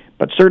state,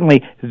 but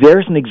certainly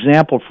there's an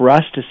example for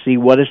us to see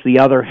what does the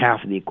other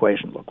half of the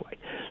equation look like.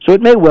 So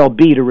it may well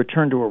be, to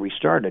return to where we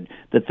started,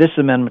 that this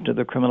amendment to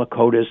the criminal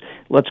code is,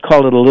 let's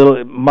call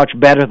it much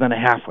better than a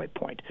halfway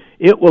point.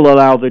 It will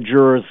allow the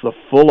jurors the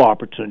full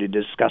opportunity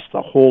to discuss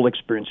the whole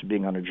experience of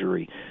being on a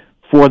jury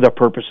for the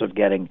purpose of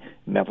getting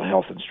mental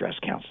health and stress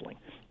counseling.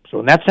 So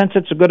in that sense,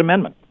 it's a good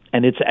amendment.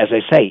 And it's, as I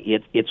say,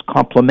 it's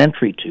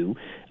complementary to,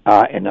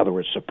 in other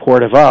words,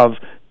 supportive of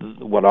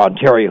what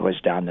Ontario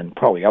has done, and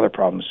probably other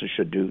provinces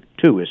should do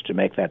too, is to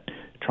make that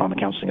trauma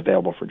counseling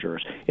available for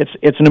jurors.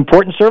 It's an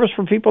important service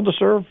for people to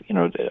serve,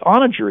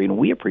 on a jury, and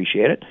we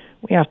appreciate it.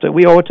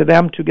 We owe it to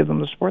them to give them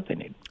the support they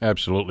need.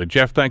 Absolutely.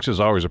 Jeff, thanks as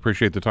always.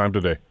 Appreciate the time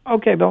today.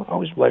 Okay, Bill.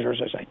 Always a pleasure,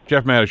 as I say.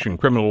 Jeff Madison,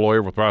 criminal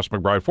lawyer with Ross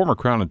McBride, former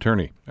Crown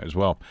attorney as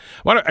well.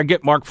 Why don't I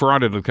get Mark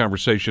Ferrand into the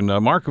conversation?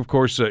 Mark, of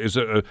course, is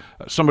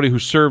somebody who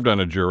served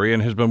on a jury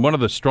and has been one of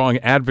the strong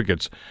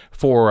advocates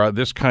for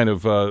this kind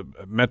of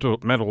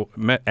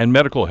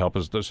medical help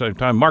at the same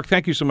time. Mark,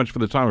 thank you so much for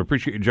the time. I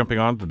appreciate you jumping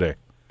on today.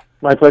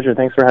 My pleasure.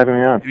 Thanks for having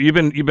me on.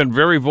 You've been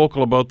very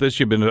vocal about this.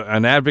 You've been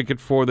an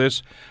advocate for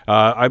this.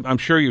 I'm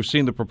sure you've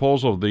seen the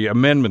proposal, the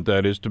amendment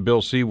that is to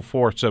Bill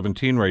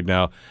C-417 right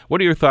now.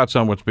 What are your thoughts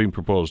on what's being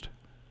proposed?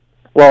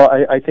 Well,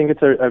 I think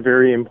it's a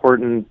very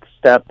important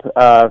step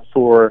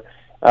for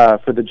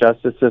the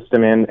justice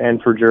system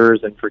and for jurors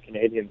and for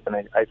Canadians, and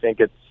I think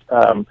it's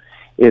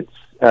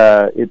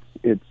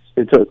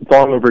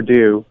long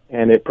overdue,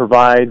 and it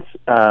provides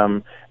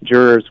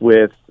jurors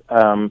with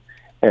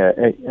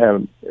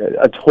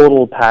a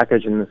total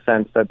package in the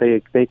sense that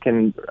they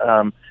can,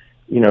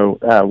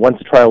 once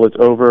the trial is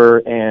over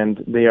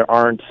and they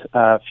aren't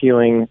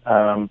feeling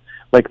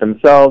like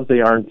themselves,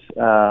 they aren't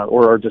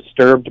or are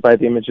disturbed by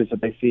the images that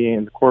they see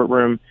in the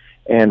courtroom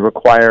and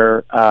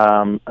require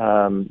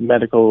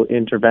medical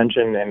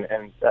intervention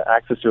and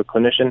access to a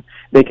clinician,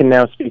 they can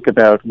now speak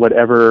about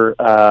whatever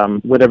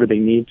they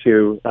need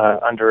to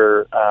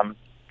under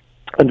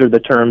the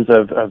terms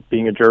of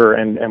being a juror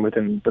and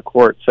within the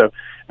court. So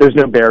there's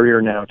no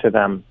barrier now to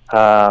them.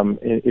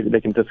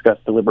 They can discuss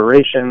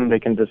deliberation. They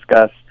can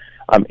discuss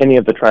any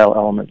of the trial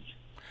elements.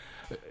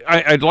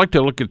 I'd like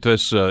to look at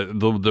this,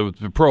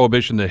 the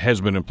prohibition that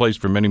has been in place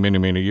for many, many,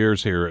 many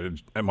years here,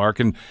 Mark,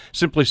 and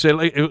simply say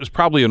it was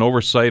probably an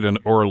oversight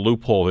or a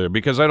loophole there,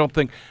 because I don't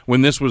think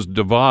when this was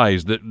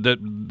devised that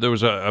there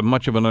was a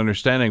much of an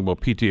understanding about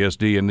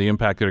PTSD and the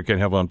impact that it can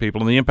have on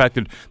people, and the impact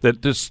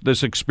that this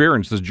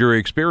jury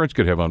experience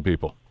could have on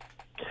people.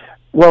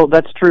 Well,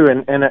 that's true,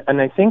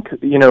 and I think,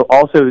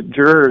 also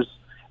jurors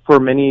for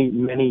many,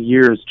 many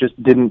years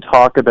just didn't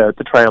talk about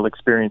the trial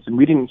experience, and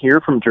we didn't hear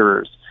from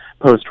jurors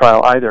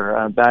post-trial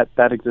either.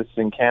 That exists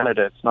in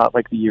Canada. It's not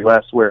like the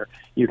U.S. where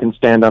you can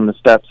stand on the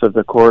steps of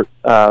the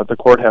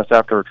courthouse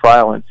after a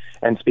trial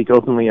and speak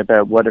openly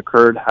about what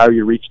occurred, how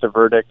you reached a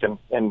verdict,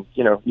 and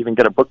even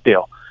get a book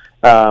deal.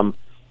 The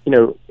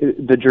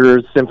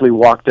jurors simply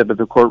walked out of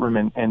the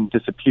courtroom and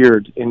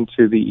disappeared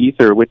into the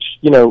ether, which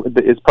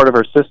is part of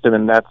our system,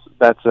 and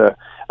that's a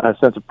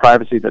sense of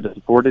privacy that is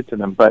afforded to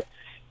them. But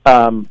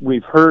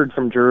we've heard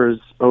from jurors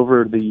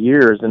over the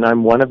years, and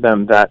I'm one of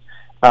them, that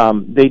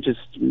they just,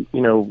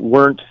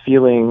 weren't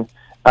feeling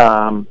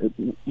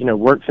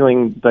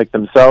like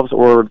themselves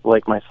or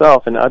like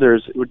myself and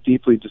others were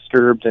deeply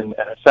disturbed and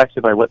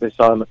affected by what they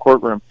saw in the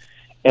courtroom.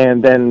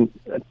 And then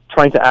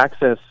trying to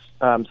access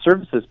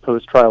services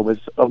post-trial was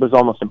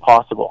almost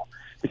impossible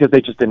because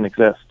they just didn't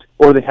exist,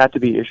 or they had to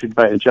be issued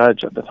by a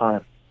judge at the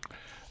time.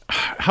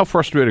 How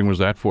frustrating was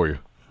that for you?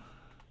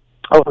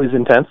 Oh, it was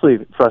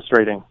intensely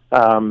frustrating.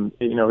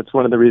 It's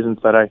one of the reasons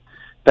that I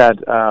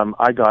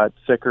got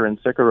sicker and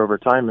sicker over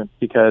time,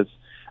 because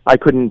I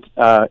couldn't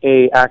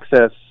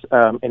access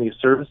any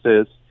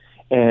services,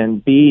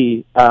 and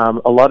B, a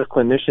lot of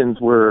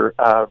clinicians were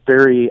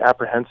very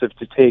apprehensive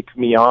to take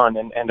me on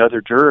and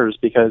other jurors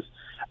because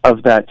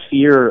of that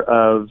fear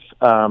of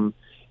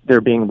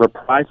there being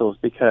reprisals,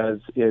 because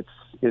it's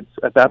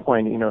at that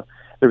point,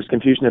 there was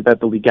confusion about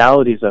the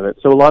legalities of it.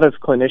 So a lot of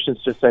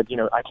clinicians just said,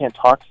 I can't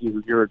talk to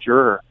you, you're a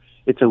juror.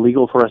 It's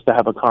illegal for us to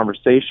have a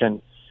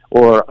conversation.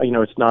 Or,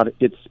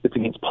 it's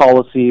against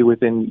policy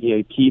within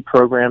EAP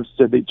programs,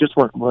 so they just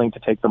weren't willing to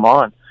take them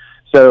on.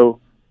 So,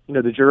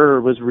 the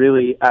juror was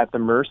really at the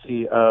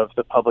mercy of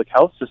the public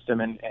health system,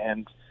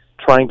 and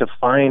trying to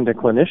find a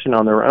clinician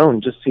on their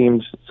own just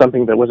seemed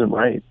something that wasn't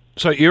right.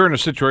 So you're in a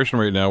situation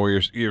right now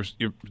where you're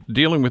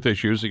dealing with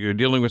issues, you're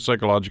dealing with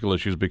psychological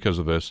issues because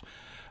of this.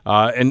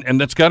 And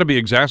that's got to be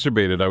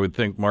exacerbated, I would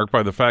think, Mark,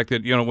 by the fact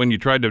that, when you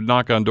tried to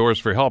knock on doors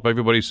for help,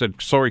 everybody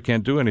said, sorry,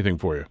 can't do anything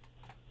for you.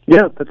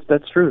 Yeah,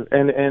 that's true,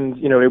 and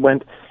it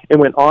went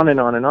on and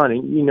on and on,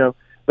 and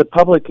the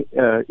public,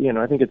 I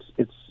think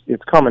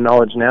it's common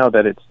knowledge now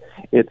that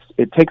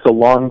it takes a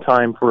long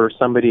time for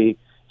somebody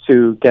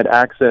to get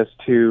access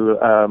to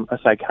a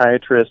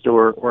psychiatrist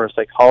or a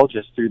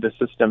psychologist through the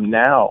system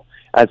now,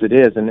 as it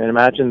is, and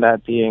imagine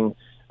that being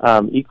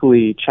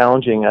equally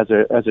challenging as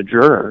a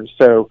juror.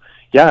 So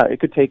yeah, it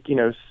could take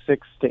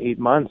 6 to 8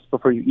 months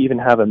before you even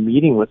have a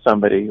meeting with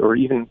somebody, or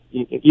even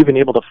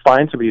able to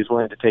find somebody who's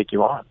willing to take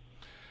you on.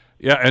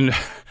 Yeah, and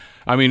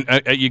I mean,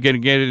 you get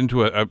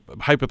into a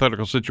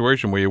hypothetical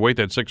situation where you wait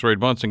that 6 or 8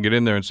 months and get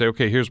in there and say,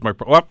 okay, here's my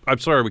I'm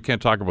sorry, we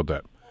can't talk about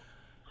that.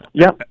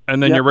 Yeah.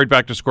 And then you're right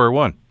back to square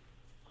one.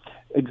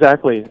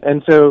 Exactly.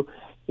 And so,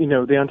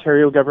 the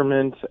Ontario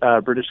government,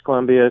 British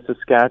Columbia,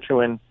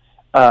 Saskatchewan,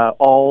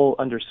 all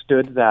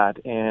understood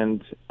that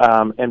and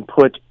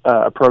put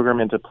a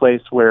program into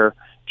place where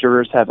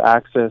jurors have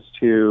access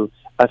to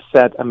a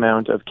set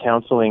amount of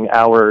counseling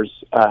hours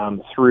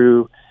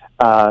through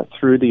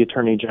the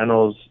Attorney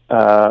General's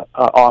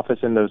office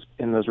in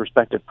those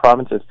respective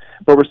provinces.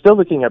 But we're still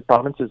looking at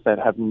provinces that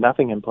have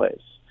nothing in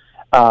place,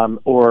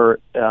 or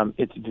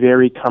it's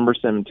very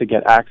cumbersome to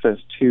get access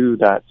to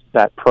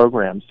that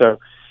program. So,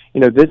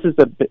 this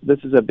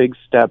is a big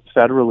step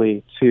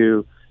federally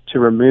to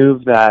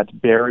remove that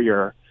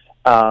barrier.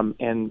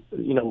 And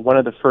one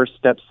of the first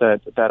steps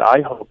that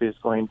I hope is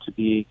going to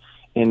be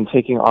in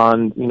taking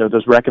on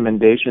those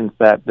recommendations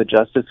that the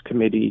Justice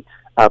Committee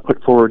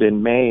put forward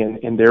in May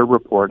in their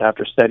report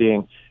after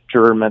studying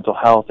juror mental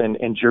health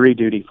and jury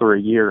duty for a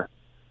year.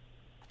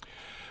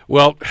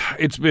 Well,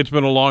 it's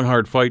been a long,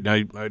 hard fight,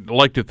 and I'd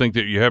like to think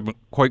that you haven't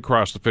quite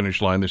crossed the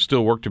finish line. There's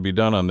still work to be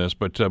done on this,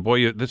 but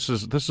boy, this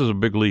is a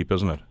big leap,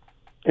 isn't it?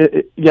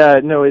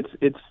 I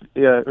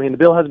mean, the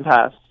bill hasn't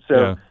passed,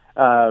 so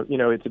yeah.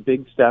 It's a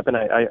big step, and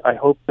I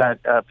hope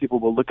that people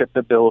will look at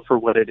the bill for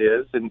what it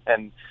is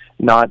and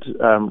not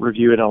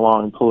review it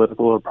along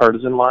political or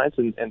partisan lines,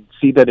 and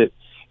see that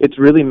it's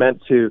really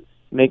meant to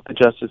make the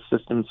justice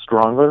system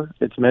stronger.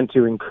 It's meant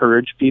to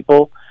encourage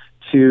people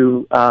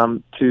to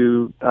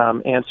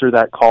answer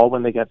that call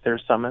when they get their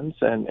summons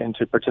and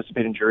to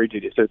participate in jury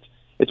duty. So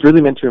it's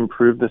really meant to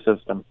improve the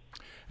system.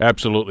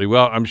 Absolutely.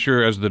 Well, I'm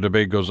sure as the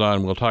debate goes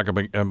on, we'll talk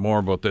more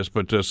about this,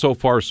 but so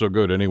far so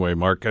good anyway,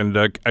 Mark. And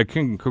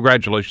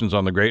congratulations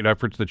on the great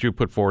efforts that you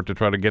put forward to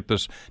try to get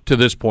this to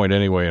this point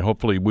anyway, and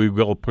hopefully we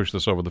will push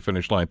this over the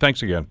finish line.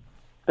 Thanks again.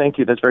 Thank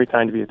you. That's very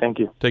kind of you. Thank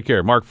you. Take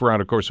care. Mark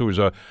Farrant, of course, who is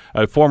a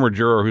former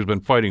juror who's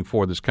been fighting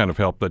for this kind of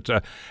help.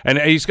 And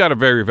he's got a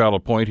very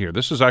valid point here.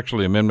 This is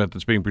actually an amendment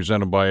that's being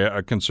presented by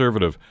a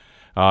conservative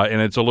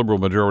and it's a Liberal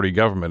majority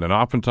government. And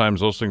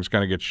oftentimes those things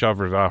kind of get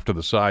shoved off to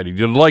the side.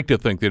 You'd like to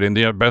think that in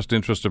the best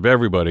interest of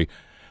everybody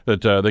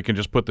that they can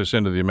just put this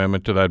into the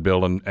amendment to that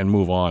bill and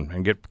move on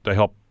and get the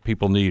help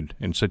people need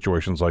in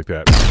situations like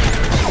that.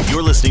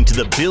 You're listening to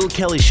the Bill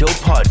Kelly Show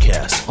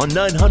podcast on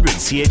 900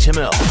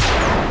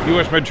 CHML.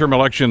 U.S. midterm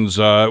elections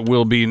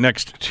will be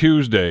next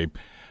Tuesday.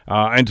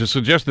 And to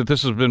suggest that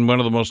this has been one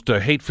of the most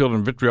hate-filled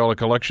and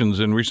vitriolic elections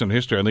in recent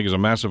history, I think is a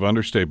massive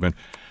understatement.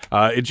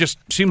 It just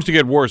seems to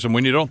get worse. And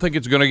when you don't think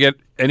it's going to get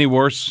any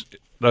worse,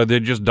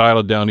 they just dial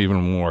it down even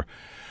more.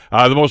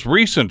 The most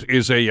recent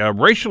is a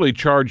racially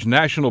charged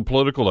national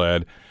political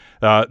ad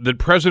that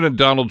President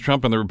Donald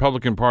Trump and the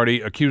Republican Party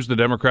accused the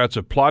Democrats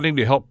of plotting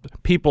to help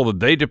people that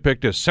they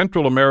depict as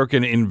Central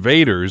American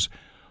invaders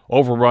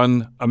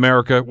overrun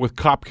America with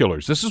cop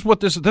killers. This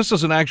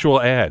is an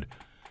actual ad.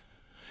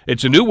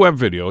 It's a new web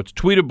video. It's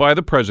tweeted by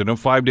the president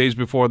 5 days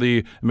before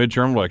the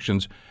midterm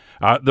elections.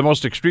 The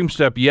most extreme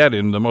step yet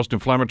in the most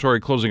inflammatory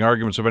closing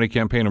arguments of any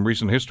campaign in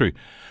recent history.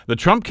 The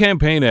Trump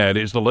campaign ad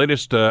is the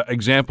latest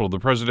example of the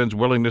president's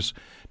willingness,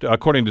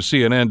 according to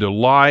CNN, to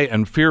lie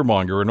and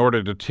fearmonger in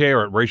order to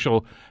tear at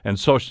racial and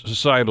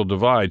societal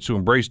divides, to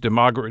embrace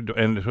demography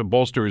and to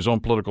bolster his own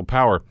political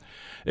power.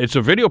 It's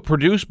a video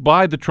produced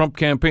by the Trump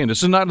campaign.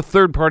 This is not a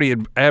third-party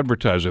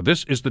advertiser.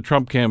 This is the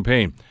Trump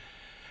campaign.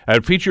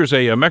 It features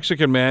a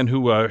Mexican man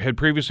who had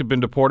previously been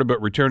deported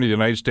but returned to the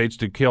United States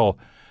to kill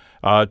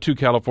 2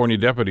 California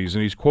deputies,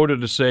 and he's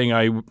quoted as saying,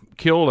 "I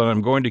killed and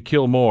I'm going to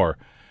kill more."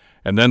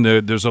 And then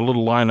there's a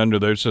little line under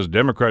there that says,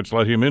 "Democrats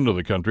let him into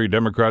the country,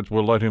 Democrats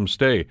will let him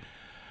stay."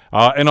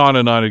 And on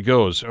it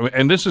goes.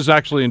 And this is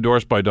actually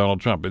endorsed by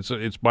Donald Trump.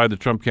 It's by the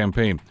Trump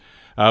campaign,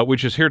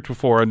 which is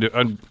heretofore,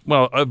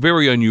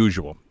 very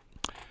unusual.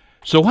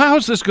 So how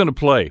is this going to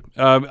play?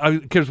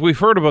 Because we've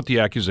heard about the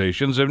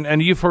accusations,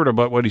 and you've heard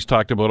about what he's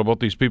talked about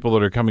these people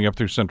that are coming up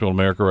through Central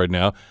America right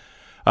now.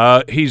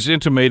 He's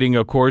intimating,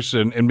 of course,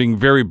 and being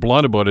very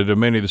blunt about it in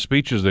many of the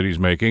speeches that he's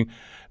making,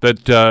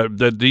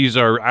 that these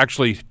are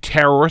actually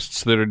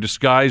terrorists that are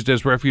disguised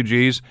as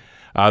refugees,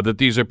 that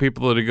these are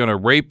people that are going to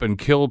rape and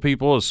kill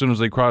people as soon as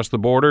they cross the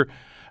border.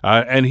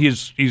 And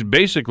he's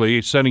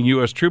basically sending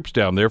U.S. troops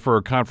down there for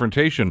a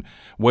confrontation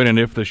when and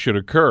if this should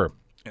occur.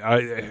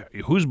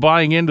 Who's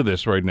buying into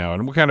this right now,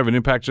 and what kind of an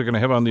impact is it going to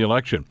have on the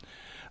election?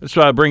 Let's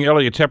bring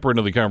Elliot Tepper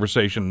into the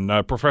conversation,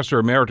 Professor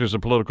Emeritus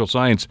of Political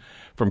Science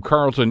from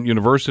Carleton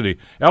University.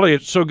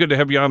 Elliot, so good to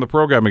have you on the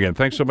program again.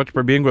 Thanks so much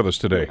for being with us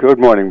today. Good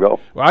morning, Bill.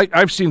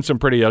 I've seen some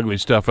pretty ugly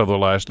stuff over the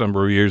last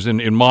number of years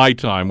in my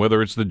time,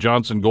 whether it's the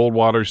Johnson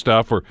Goldwater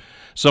stuff or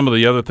some of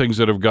the other things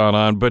that have gone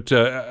on, but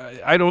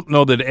I don't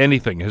know that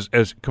anything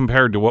has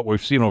compared to what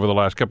we've seen over the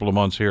last couple of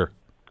months here.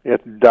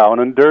 It's down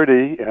and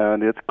dirty,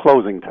 and it's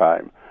closing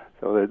time.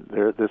 So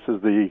this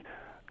is the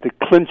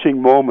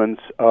clinching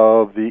moments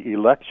of the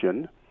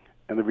election,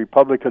 and the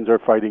Republicans are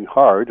fighting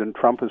hard, and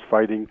Trump is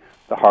fighting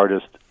the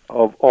hardest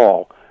of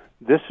all.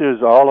 This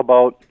is all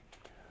about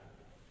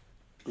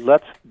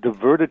let's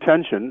divert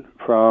attention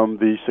from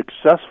the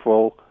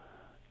successful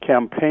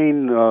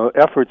campaign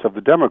efforts of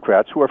the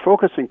Democrats, who are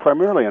focusing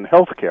primarily on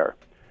health care.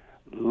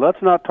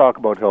 Let's not talk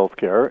about health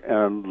care,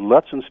 and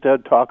let's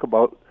instead talk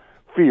about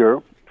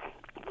fear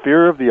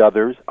of the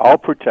others. I'll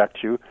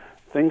protect you,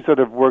 things that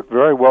have worked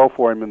very well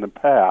for him in the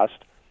past.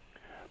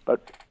 But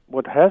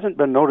what hasn't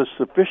been noticed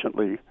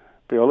sufficiently,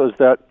 Bill, is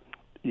that,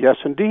 yes,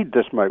 indeed,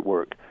 this might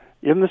work,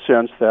 in the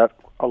sense that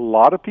a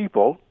lot of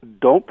people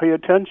don't pay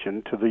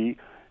attention to the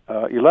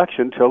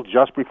election till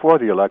just before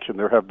the election.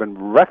 There have been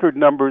record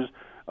numbers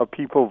of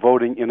people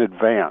voting in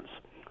advance.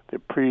 The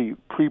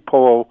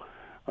pre-poll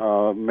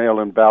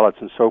mail-in ballots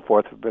and so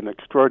forth have been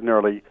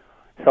extraordinarily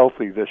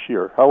healthy this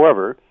year.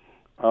 However,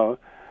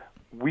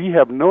 we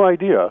have no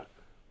idea,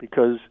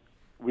 because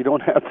we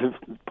don't have the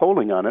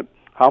polling on it,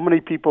 how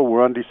many people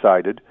were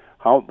undecided,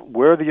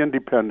 where the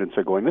independents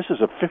are going. This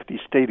is a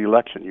 50-state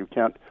election. You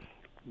can't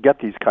get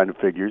these kind of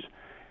figures.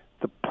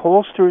 The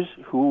pollsters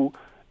who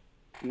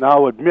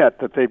now admit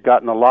that they've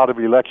gotten a lot of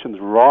elections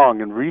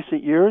wrong in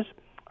recent years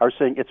are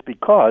saying it's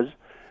because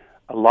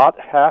a lot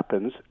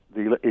happens.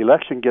 The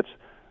election gets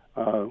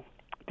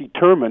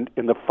determined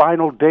in the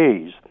final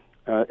days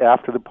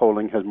after the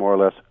polling has more or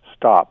less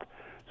stopped.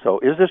 So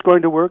is this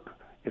going to work?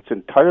 It's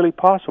entirely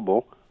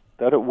possible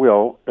that it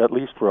will, at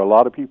least for a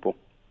lot of people.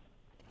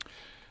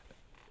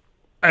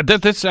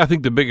 That's, I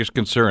think, the biggest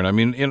concern. I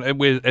mean,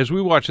 as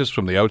we watch this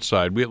from the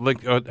outside,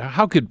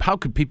 how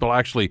could people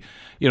actually,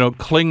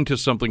 cling to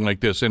something like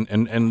this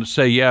and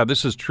say, yeah,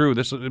 this is true.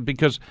 This is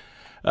because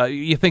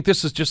you think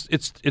this is just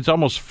it's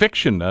almost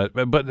fiction.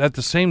 But at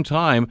the same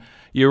time,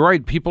 you're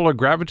right. People are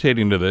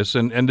gravitating to this,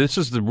 and this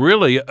is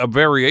really a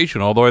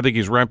variation. Although I think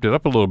he's ramped it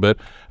up a little bit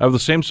of the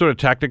same sort of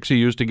tactics he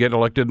used to get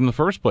elected in the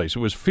first place. It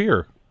was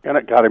fear, and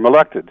it got him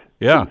elected.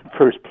 Yeah, in the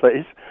first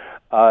place.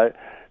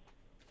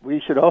 We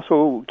should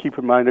also keep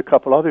in mind a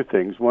couple other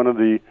things. One of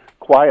the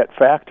quiet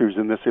factors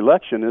in this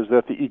election is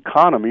that the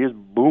economy is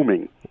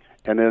booming.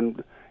 And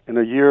in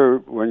a year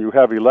when you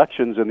have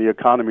elections and the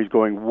economy is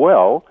going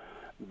well,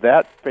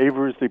 that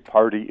favors the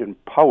party in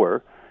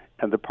power.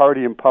 and the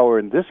party in power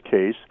in this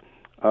case,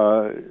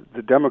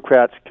 the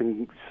Democrats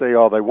can say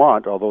all they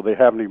want, although they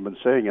haven't even been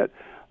saying it.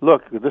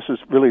 Look, this is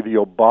really the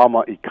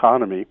Obama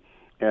economy,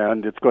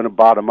 and it's going to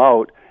bottom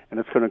out, and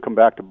it's going to come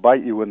back to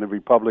bite you when the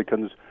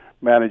Republicans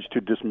manage to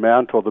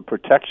dismantle the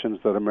protections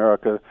that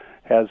America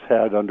has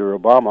had under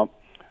Obama.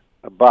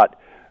 But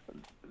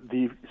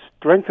the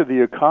strength of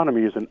the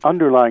economy is an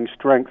underlying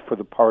strength for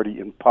the party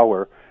in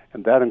power,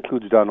 and that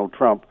includes Donald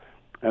Trump.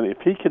 And if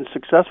he can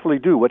successfully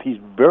do what he's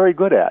very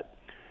good at,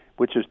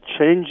 which is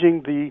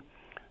changing the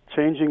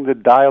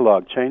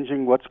dialogue,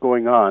 changing what's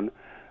going on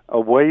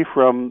away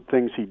from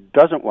things he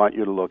doesn't want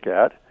you to look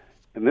at,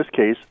 in this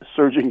case,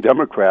 surging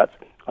Democrats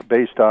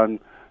based on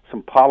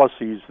some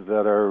policies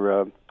that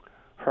are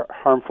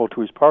harmful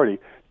to his party,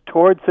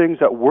 toward things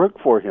that work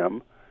for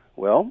him,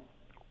 well,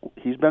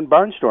 he's been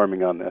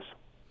barnstorming on this.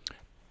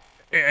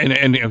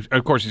 And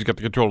of course, he's got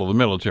the control of the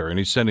military, and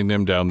he's sending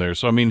them down there.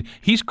 So, I mean,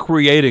 he's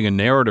creating a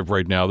narrative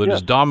right now that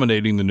is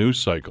dominating the news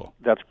cycle.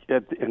 That's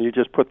it, and you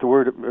just put the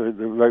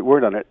right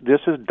word on it.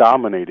 This is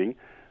dominating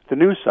the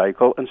news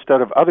cycle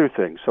instead of other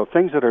things. So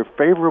things that are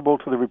favorable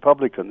to the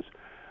Republicans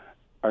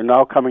are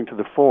now coming to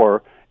the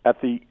fore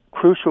at the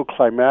crucial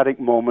climatic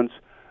moments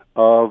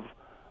of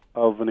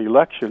an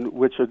election,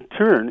 which in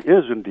turn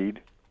is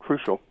indeed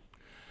crucial.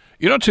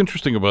 You know what's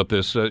interesting about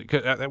this?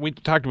 We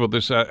talked about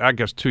this, I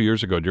guess, 2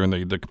 years ago during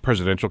the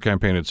presidential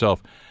campaign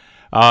itself,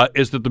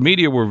 is that the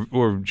media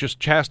were just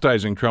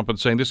chastising Trump and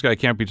saying this guy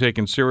can't be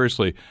taken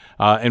seriously,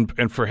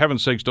 and for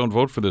heaven's sakes, don't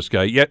vote for this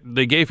guy. Yet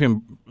they gave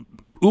him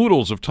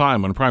oodles of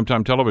time on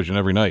primetime television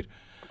every night.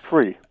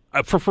 Free.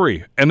 For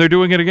free. And they're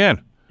doing it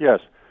again. Yes.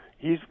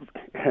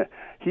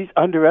 He's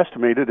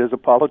underestimated as a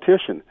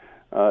politician.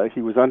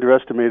 He was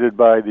underestimated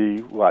by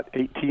the,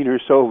 18 or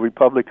so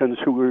Republicans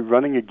who were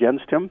running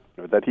against him,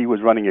 or that he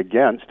was running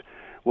against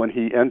when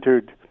he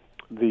entered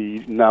the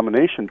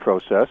nomination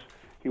process.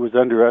 He was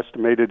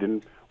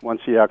underestimated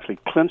once he actually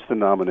clinched the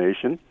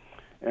nomination,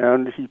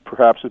 and he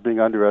perhaps is being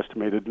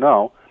underestimated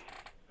now.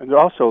 And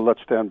also,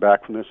 let's stand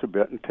back from this a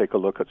bit and take a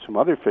look at some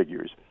other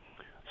figures.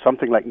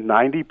 Something like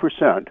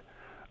 90%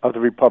 of the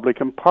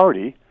Republican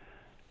Party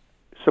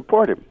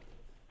support him.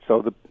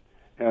 So the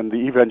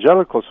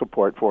evangelical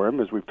support for him,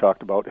 as we've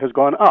talked about, has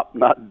gone up,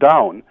 not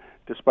down,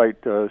 despite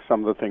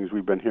some of the things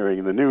we've been hearing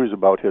in the news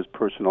about his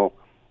personal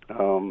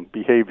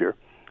behavior.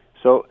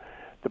 So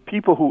the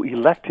people who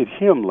elected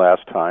him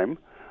last time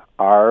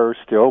are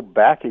still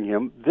backing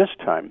him this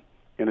time,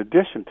 in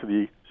addition to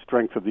the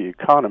strength of the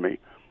economy.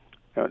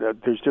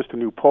 There's just a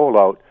new poll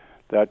out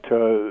that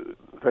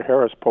the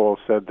Harris poll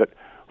said that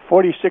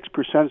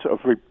 46% of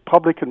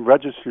Republican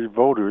registered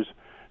voters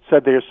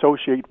said they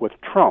associate with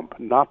Trump,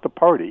 not the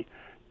party.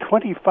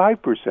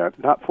 25%,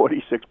 not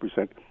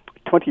 46%,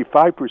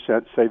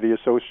 25% say they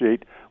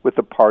associate with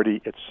the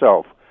party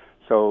itself.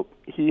 So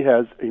he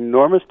has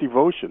enormous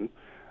devotion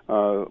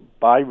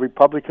by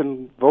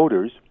Republican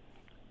voters,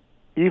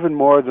 even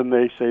more than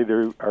they say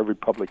they are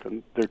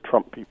Republican. They're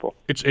Trump people.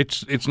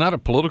 It's not a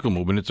political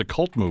movement. It's a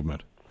cult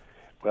movement.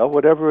 Well,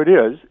 whatever it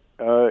is,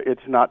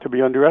 it's not to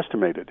be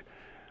underestimated.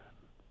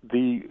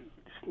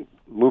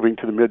 Moving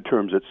to the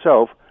midterms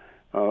itself,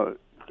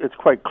 it's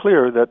quite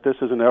clear that this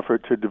is an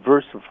effort to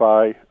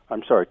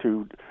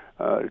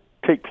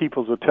take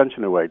people's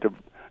attention away, to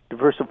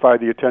diversify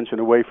the attention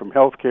away from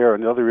health care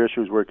and other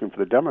issues working for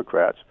the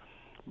Democrats.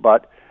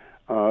 But,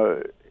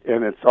 and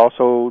it's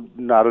also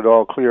not at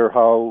all clear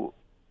how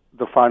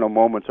the final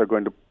moments are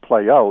going to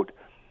play out.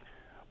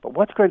 But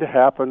what's going to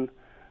happen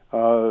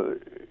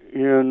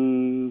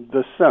in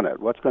the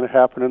Senate? What's going to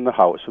happen in the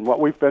House? And what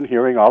we've been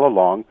hearing all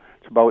along,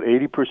 it's about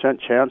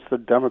 80% chance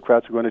that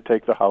Democrats are going to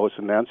take the House,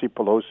 and Nancy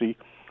Pelosi,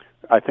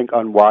 I think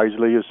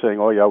unwisely, is saying,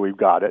 oh, yeah, we've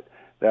got it.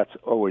 That's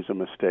always a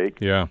mistake.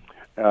 Yeah.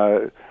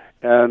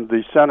 And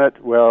the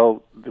Senate,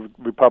 well, the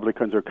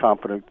Republicans are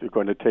confident they're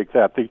going to take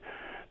that.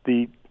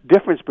 The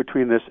difference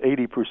between this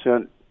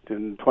 80%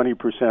 and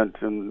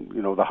 20% and,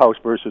 the House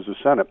versus the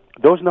Senate,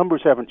 those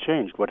numbers haven't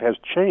changed. What has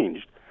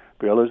changed,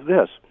 Bill, is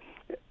this.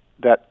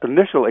 That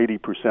initial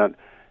 80%,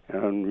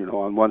 and,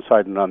 on one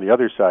side and on the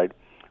other side,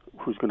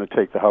 who's going to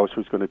take the House,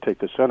 who's going to take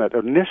the Senate,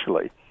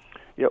 initially,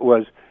 it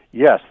was,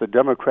 yes, the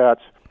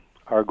Democrats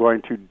are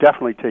going to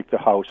definitely take the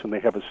House, and they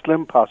have a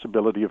slim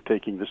possibility of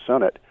taking the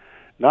Senate.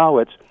 Now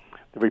it's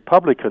the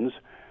Republicans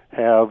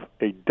have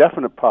a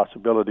definite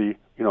possibility,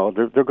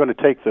 they're going to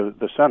take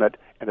the Senate,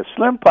 and a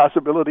slim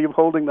possibility of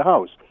holding the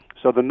House.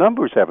 So the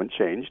numbers haven't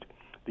changed,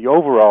 the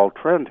overall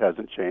trend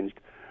hasn't changed,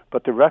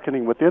 but the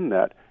reckoning within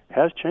that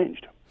has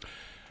changed.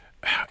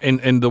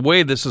 And the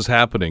way this is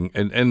happening,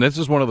 and this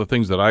is one of the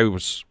things that I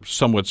was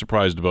somewhat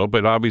surprised about,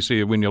 but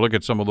obviously when you look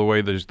at some of the way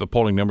the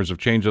polling numbers have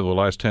changed over the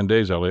last 10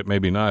 days, Elliot,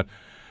 maybe not.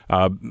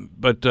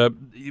 But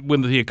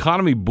when the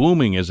economy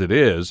booming as it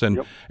is,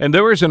 and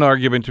there is an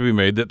argument to be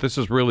made that this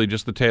is really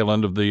just the tail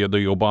end of the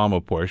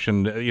Obama push,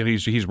 and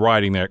he's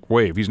riding that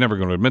wave. He's never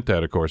going to admit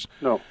that, of course.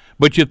 No.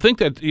 But you'd think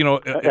that,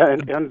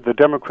 and the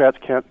Democrats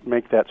can't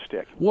make that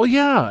stick. Well,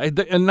 yeah,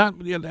 and not...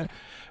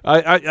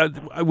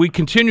 We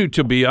continue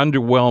to be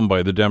underwhelmed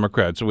by the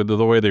Democrats with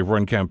the way they've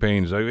run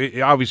campaigns.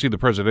 Obviously, the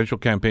presidential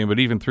campaign, but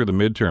even through the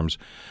midterms.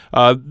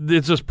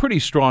 There's this pretty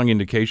strong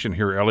indication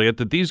here, Elliot,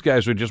 that these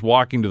guys are just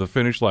walking to the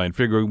finish line,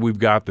 figuring we've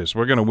got this.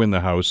 We're going to win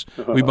the House.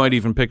 We might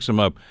even pick some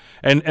up.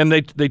 And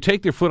they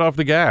take their foot off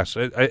the gas,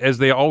 as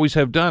they always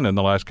have done in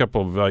the last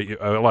couple of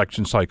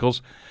election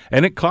cycles.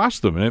 And it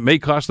cost them, and it may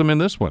cost them in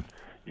this one.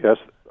 Yes,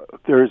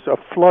 there's a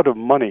flood of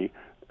money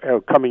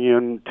coming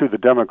in to the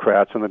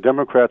Democrats, and the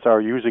Democrats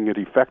are using it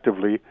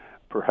effectively,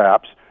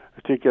 perhaps,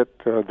 to get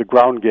the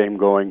ground game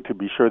going, to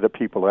be sure that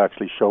people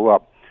actually show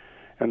up.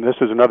 And this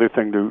is another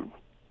thing to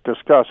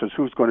discuss, is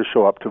who's going to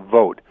show up to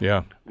vote.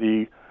 Yeah.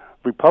 The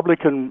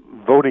Republican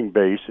voting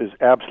base is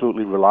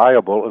absolutely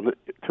reliable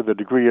to the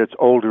degree it's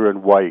older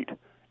and white,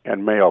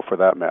 and male for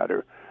that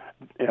matter,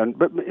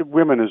 but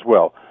women as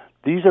well.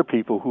 These are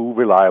people who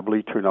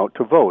reliably turn out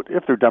to vote,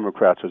 if they're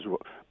Democrats as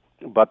well.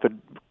 But the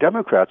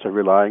Democrats are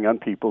relying on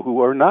people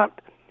who are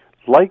not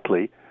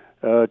likely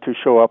to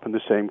show up in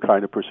the same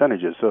kind of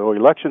percentages. So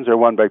elections are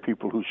won by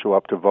people who show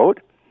up to vote,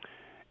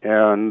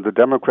 and the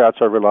Democrats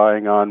are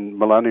relying on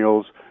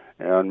millennials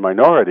and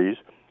minorities,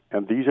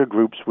 and these are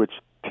groups which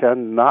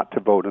tend not to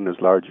vote in as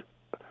large,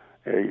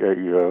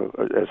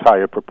 as high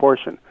a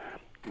proportion.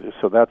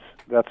 So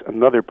that's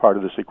another part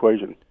of this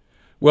equation.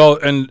 Well,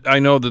 and I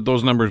know that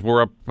those numbers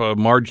were up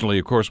marginally,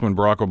 of course, when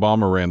Barack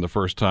Obama ran the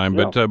first time.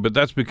 Yeah. But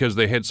that's because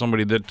they had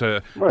somebody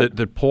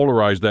that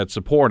polarized that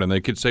support, and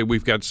they could say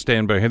we've got to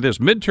stand behind this.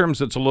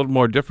 Midterms, it's a little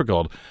more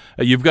difficult.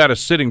 You've got a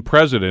sitting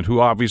president who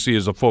obviously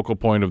is a focal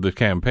point of the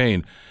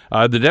campaign.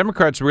 The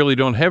Democrats really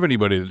don't have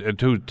anybody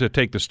to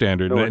take the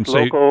standard and it's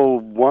say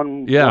local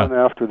one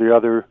after the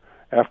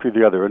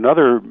other.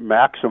 Another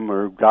maxim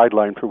or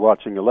guideline for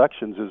watching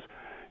elections is,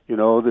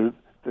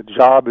 the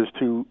job is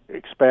to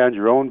expand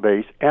your own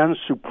base and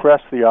suppress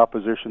the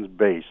opposition's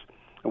base.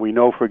 And we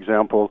know, for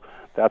example,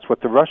 that's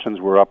what the Russians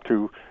were up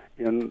to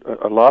in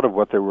a lot of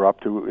what they were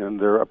up to in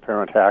their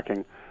apparent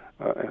hacking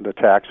and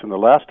attacks in the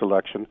last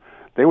election.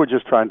 They were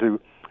just trying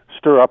to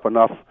stir up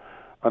enough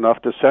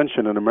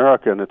dissension in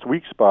America and its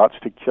weak spots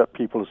to get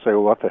people to say,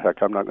 well, what the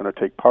heck, I'm not going to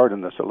take part in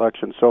this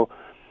election. So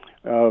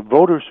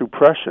voter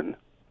suppression,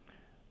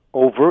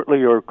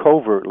 overtly or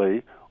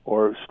covertly,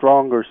 or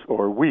strong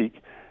or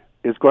weak,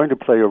 is going to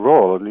play a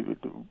role. And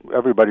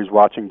everybody's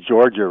watching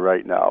Georgia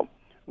right now,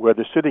 where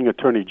the sitting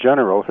attorney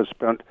general has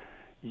spent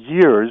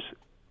years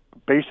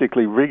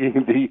basically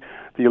rigging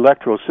the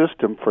electoral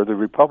system for the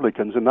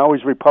Republicans, and now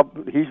he's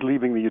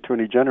leaving the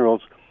attorney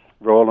general's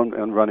role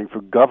and running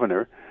for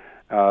governor,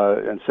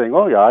 and saying,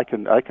 "Oh yeah, I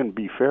can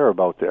be fair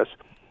about this."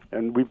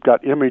 And we've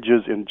got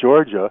images in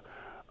Georgia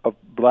of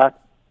black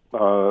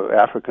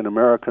African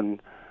American,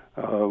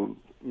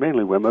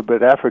 mainly women,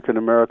 but African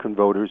American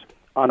voters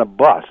on a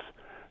bus,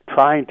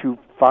 trying to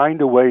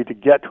find a way to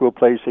get to a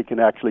place they can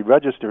actually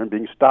register, and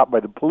being stopped by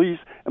the police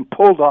and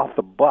pulled off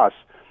the bus.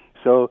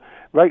 So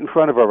right in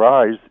front of our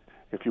eyes,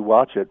 if you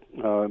watch it,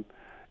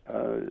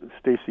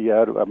 Stacey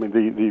Adams,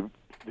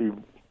 the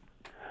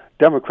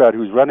Democrat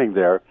who's running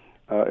there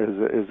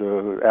is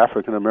a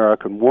African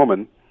American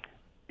woman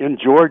in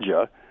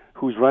Georgia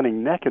who's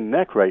running neck and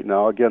neck right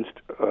now against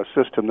a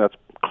system that's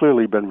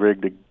clearly been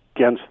rigged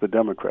against the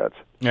Democrats.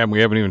 Yeah, and we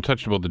haven't even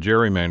touched about the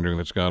gerrymandering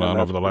that's gone on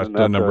over the last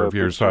number of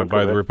years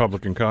by the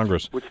Republican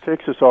Congress. Which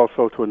takes us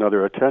also to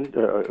another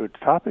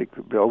topic,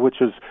 Bill,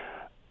 which is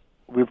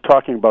we're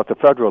talking about the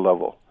federal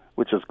level,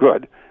 which is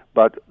good,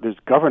 but there's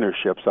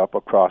governorships up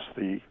across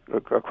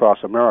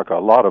America, a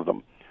lot of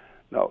them.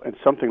 Now, in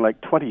something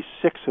like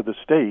 26 of the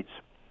states,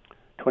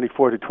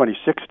 24 to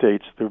 26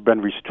 states, there have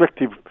been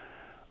restrictive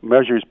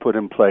measures put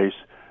in place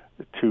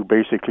to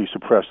basically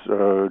suppress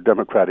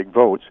Democratic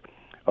votes.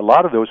 A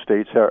lot of those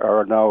states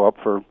are now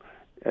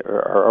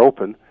are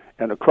open,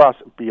 and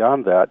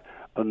beyond that,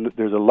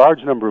 there's a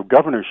large number of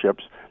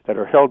governorships that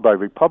are held by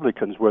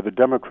Republicans where the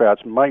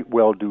Democrats might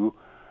well do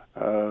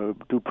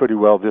pretty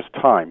well this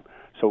time.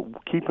 So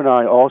keep an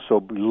eye also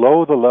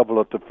below the level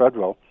at the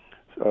federal,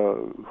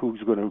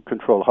 who's going to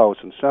control House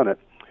and Senate,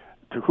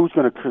 to who's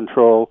going to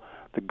control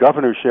the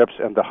governorships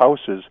and the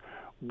houses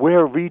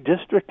where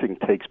redistricting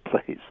takes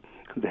place,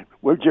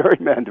 where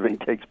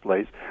gerrymandering takes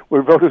place,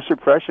 where voter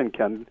suppression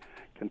can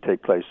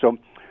take place. So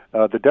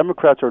the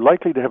Democrats are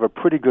likely to have a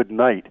pretty good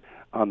night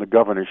on the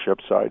governorship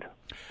side.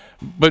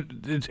 But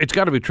it's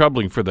got to be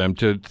troubling for them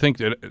to think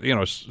that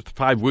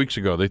 5 weeks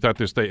ago they thought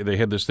they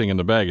had this thing in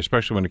the bag,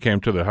 especially when it came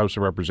to the House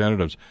of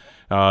Representatives,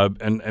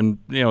 and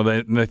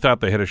they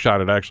thought they had a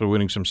shot at actually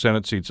winning some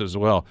Senate seats as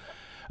well.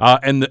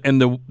 And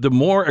the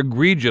more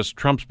egregious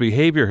Trump's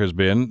behavior has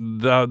been,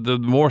 the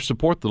more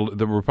support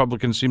the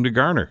Republicans seem to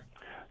garner.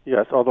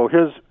 Yes, although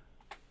his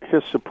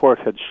support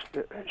had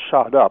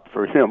shot up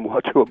for him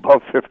to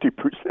above 50%.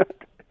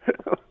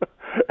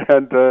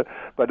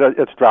 But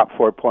it's dropped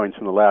 4 points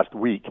in the last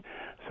week.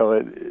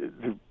 So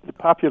the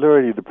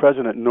popularity of the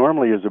president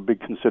normally is a big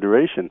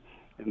consideration.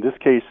 In this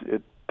case,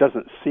 it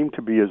doesn't seem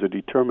to be as a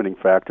determining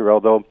factor,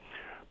 although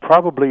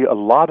probably a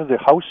lot of the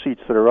House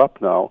seats that are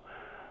up now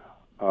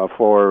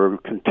for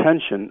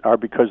contention are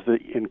because the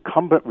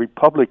incumbent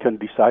Republican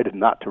decided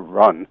not to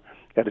run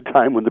at a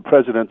time when the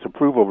president's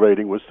approval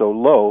rating was so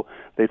low.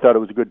 They thought it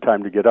was a good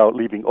time to get out,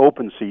 leaving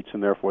open seats,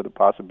 and therefore the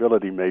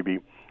possibility maybe,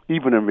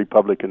 even in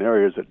Republican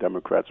areas, that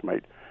Democrats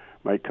might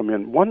come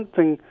in. One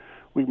thing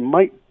we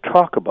might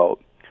talk about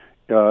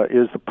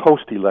is the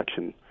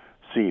post-election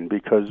scene,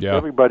 because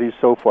everybody's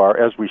so far,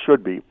 as we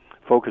should be,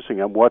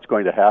 focusing on what's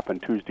going to happen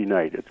Tuesday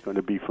night. It's going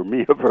to be, for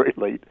me, a very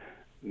late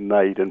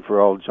night, and for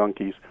all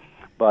junkies.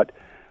 But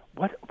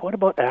what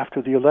about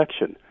after the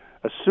election?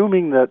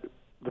 Assuming that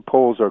the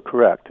polls are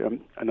correct, and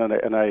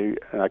I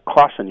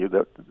caution you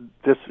that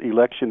this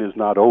election is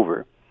not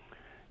over.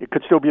 It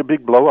could still be a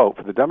big blowout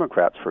for the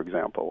Democrats, for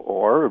example,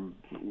 or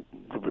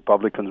the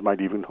Republicans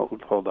might even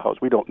hold the House.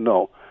 We don't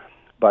know.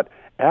 But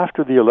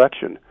after the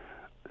election,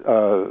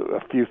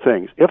 a few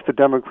things. If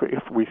Democrats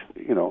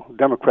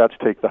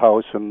take the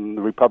House and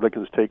the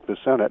Republicans take the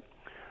Senate,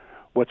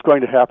 what's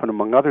going to happen,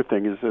 among other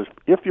things, is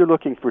if you're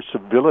looking for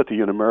civility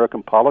in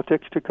American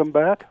politics to come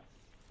back,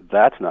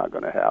 that's not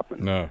going to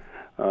happen. No.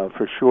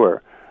 For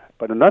sure.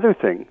 But another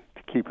thing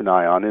to keep an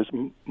eye on is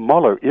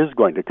Mueller is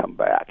going to come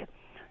back.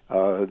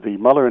 The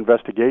Mueller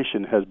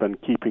investigation has been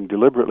keeping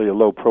deliberately a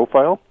low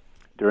profile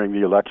during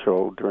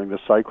the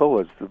cycle,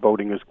 as the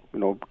voting is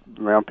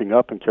ramping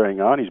up and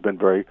carrying on. He's been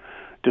very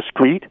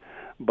discreet,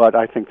 but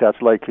I think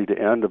that's likely to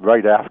end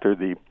right after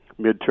the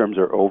midterms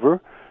are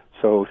over.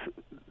 So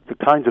the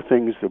kinds of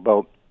things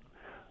about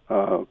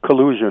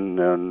collusion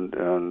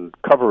and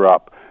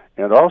cover-up,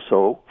 and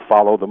also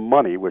follow the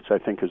money, which I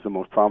think is the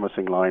most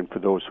promising line for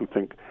those who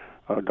think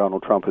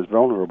Donald Trump is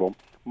vulnerable.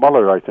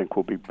 Mueller, I think,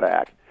 will be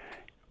back.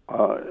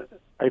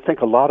 I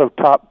think a lot of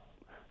top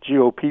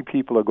GOP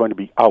people are going to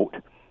be out.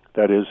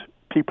 That is,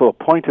 people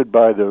appointed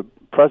by the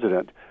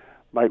president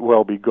might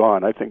well be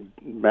gone. I think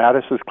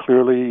Mattis is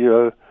clearly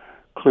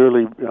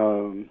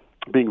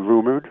being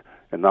rumored,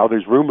 and now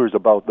there's rumors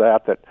about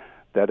that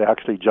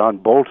actually John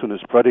Bolton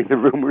is spreading the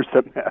rumors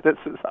that Mattis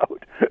is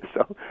out.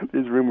 So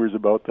there's rumors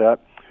about that.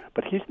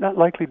 But he's not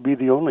likely to be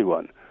the only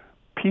one.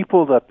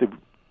 People that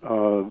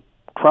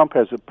Trump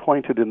has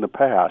appointed in the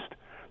past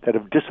that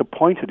have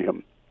disappointed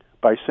him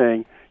by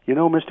saying,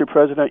 Mr.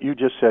 President, you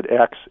just said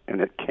X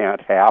and it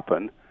can't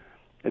happen.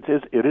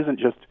 It isn't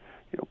just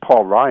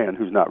Paul Ryan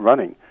who's not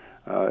running.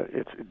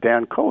 It's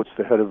Dan Coats,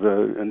 the head of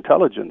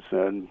intelligence,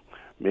 and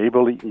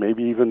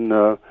maybe even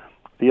the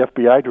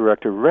FBI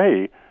director,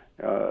 Wray,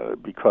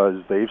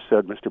 because they've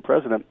said, Mr.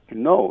 President,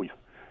 no.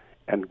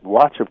 And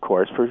watch, of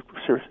course, for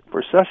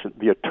Sessions.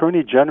 The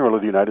Attorney General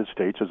of the United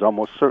States is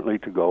almost certainly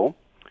to go.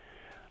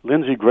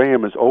 Lindsey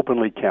Graham is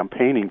openly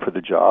campaigning for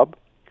the job.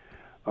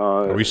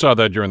 We saw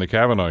that during the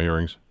Kavanaugh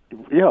hearings.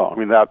 Yeah, I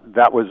mean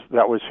that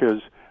was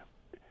his.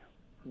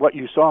 What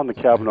you saw in the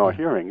Kavanaugh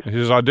hearings,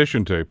 his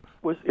audition tape,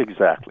 was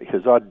exactly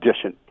his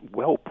audition.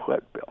 Well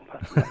put, Bill.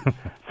 That's right.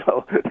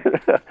 So,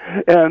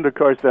 and of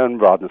course, then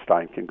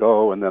Rodenstein can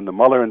go, and then the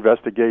Mueller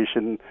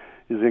investigation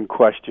is in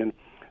question.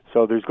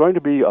 So there's going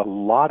to be a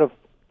lot of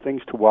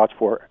things to watch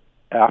for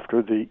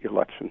after the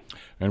election.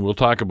 And we'll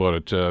talk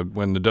about it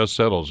when the dust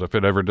settles, if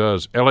it ever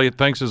does. Elliot,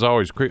 thanks as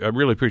always. I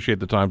really appreciate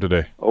the time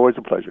today. Always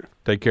a pleasure.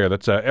 Take care.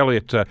 That's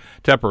Elliot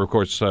Tepper, of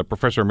course,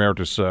 Professor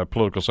Emeritus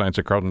Political Science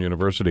at Carleton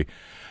University.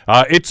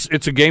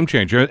 It's a game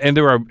changer, and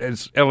there are,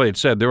 as Elliot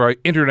said, there are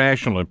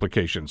international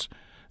implications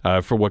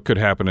for what could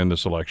happen in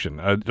this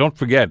election. Don't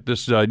forget,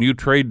 this new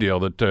trade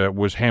deal that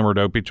was hammered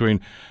out between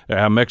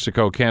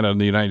Mexico, Canada, and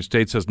the United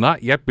States has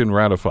not yet been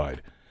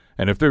ratified.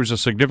 And if there's a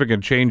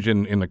significant change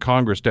in the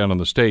Congress down in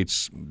the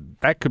States,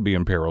 that could be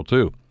in peril,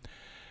 too.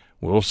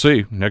 We'll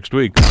see next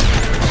week.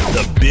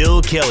 The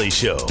Bill Kelly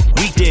Show,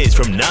 weekdays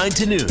from 9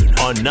 to noon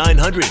on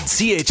 900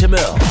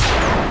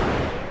 CHML.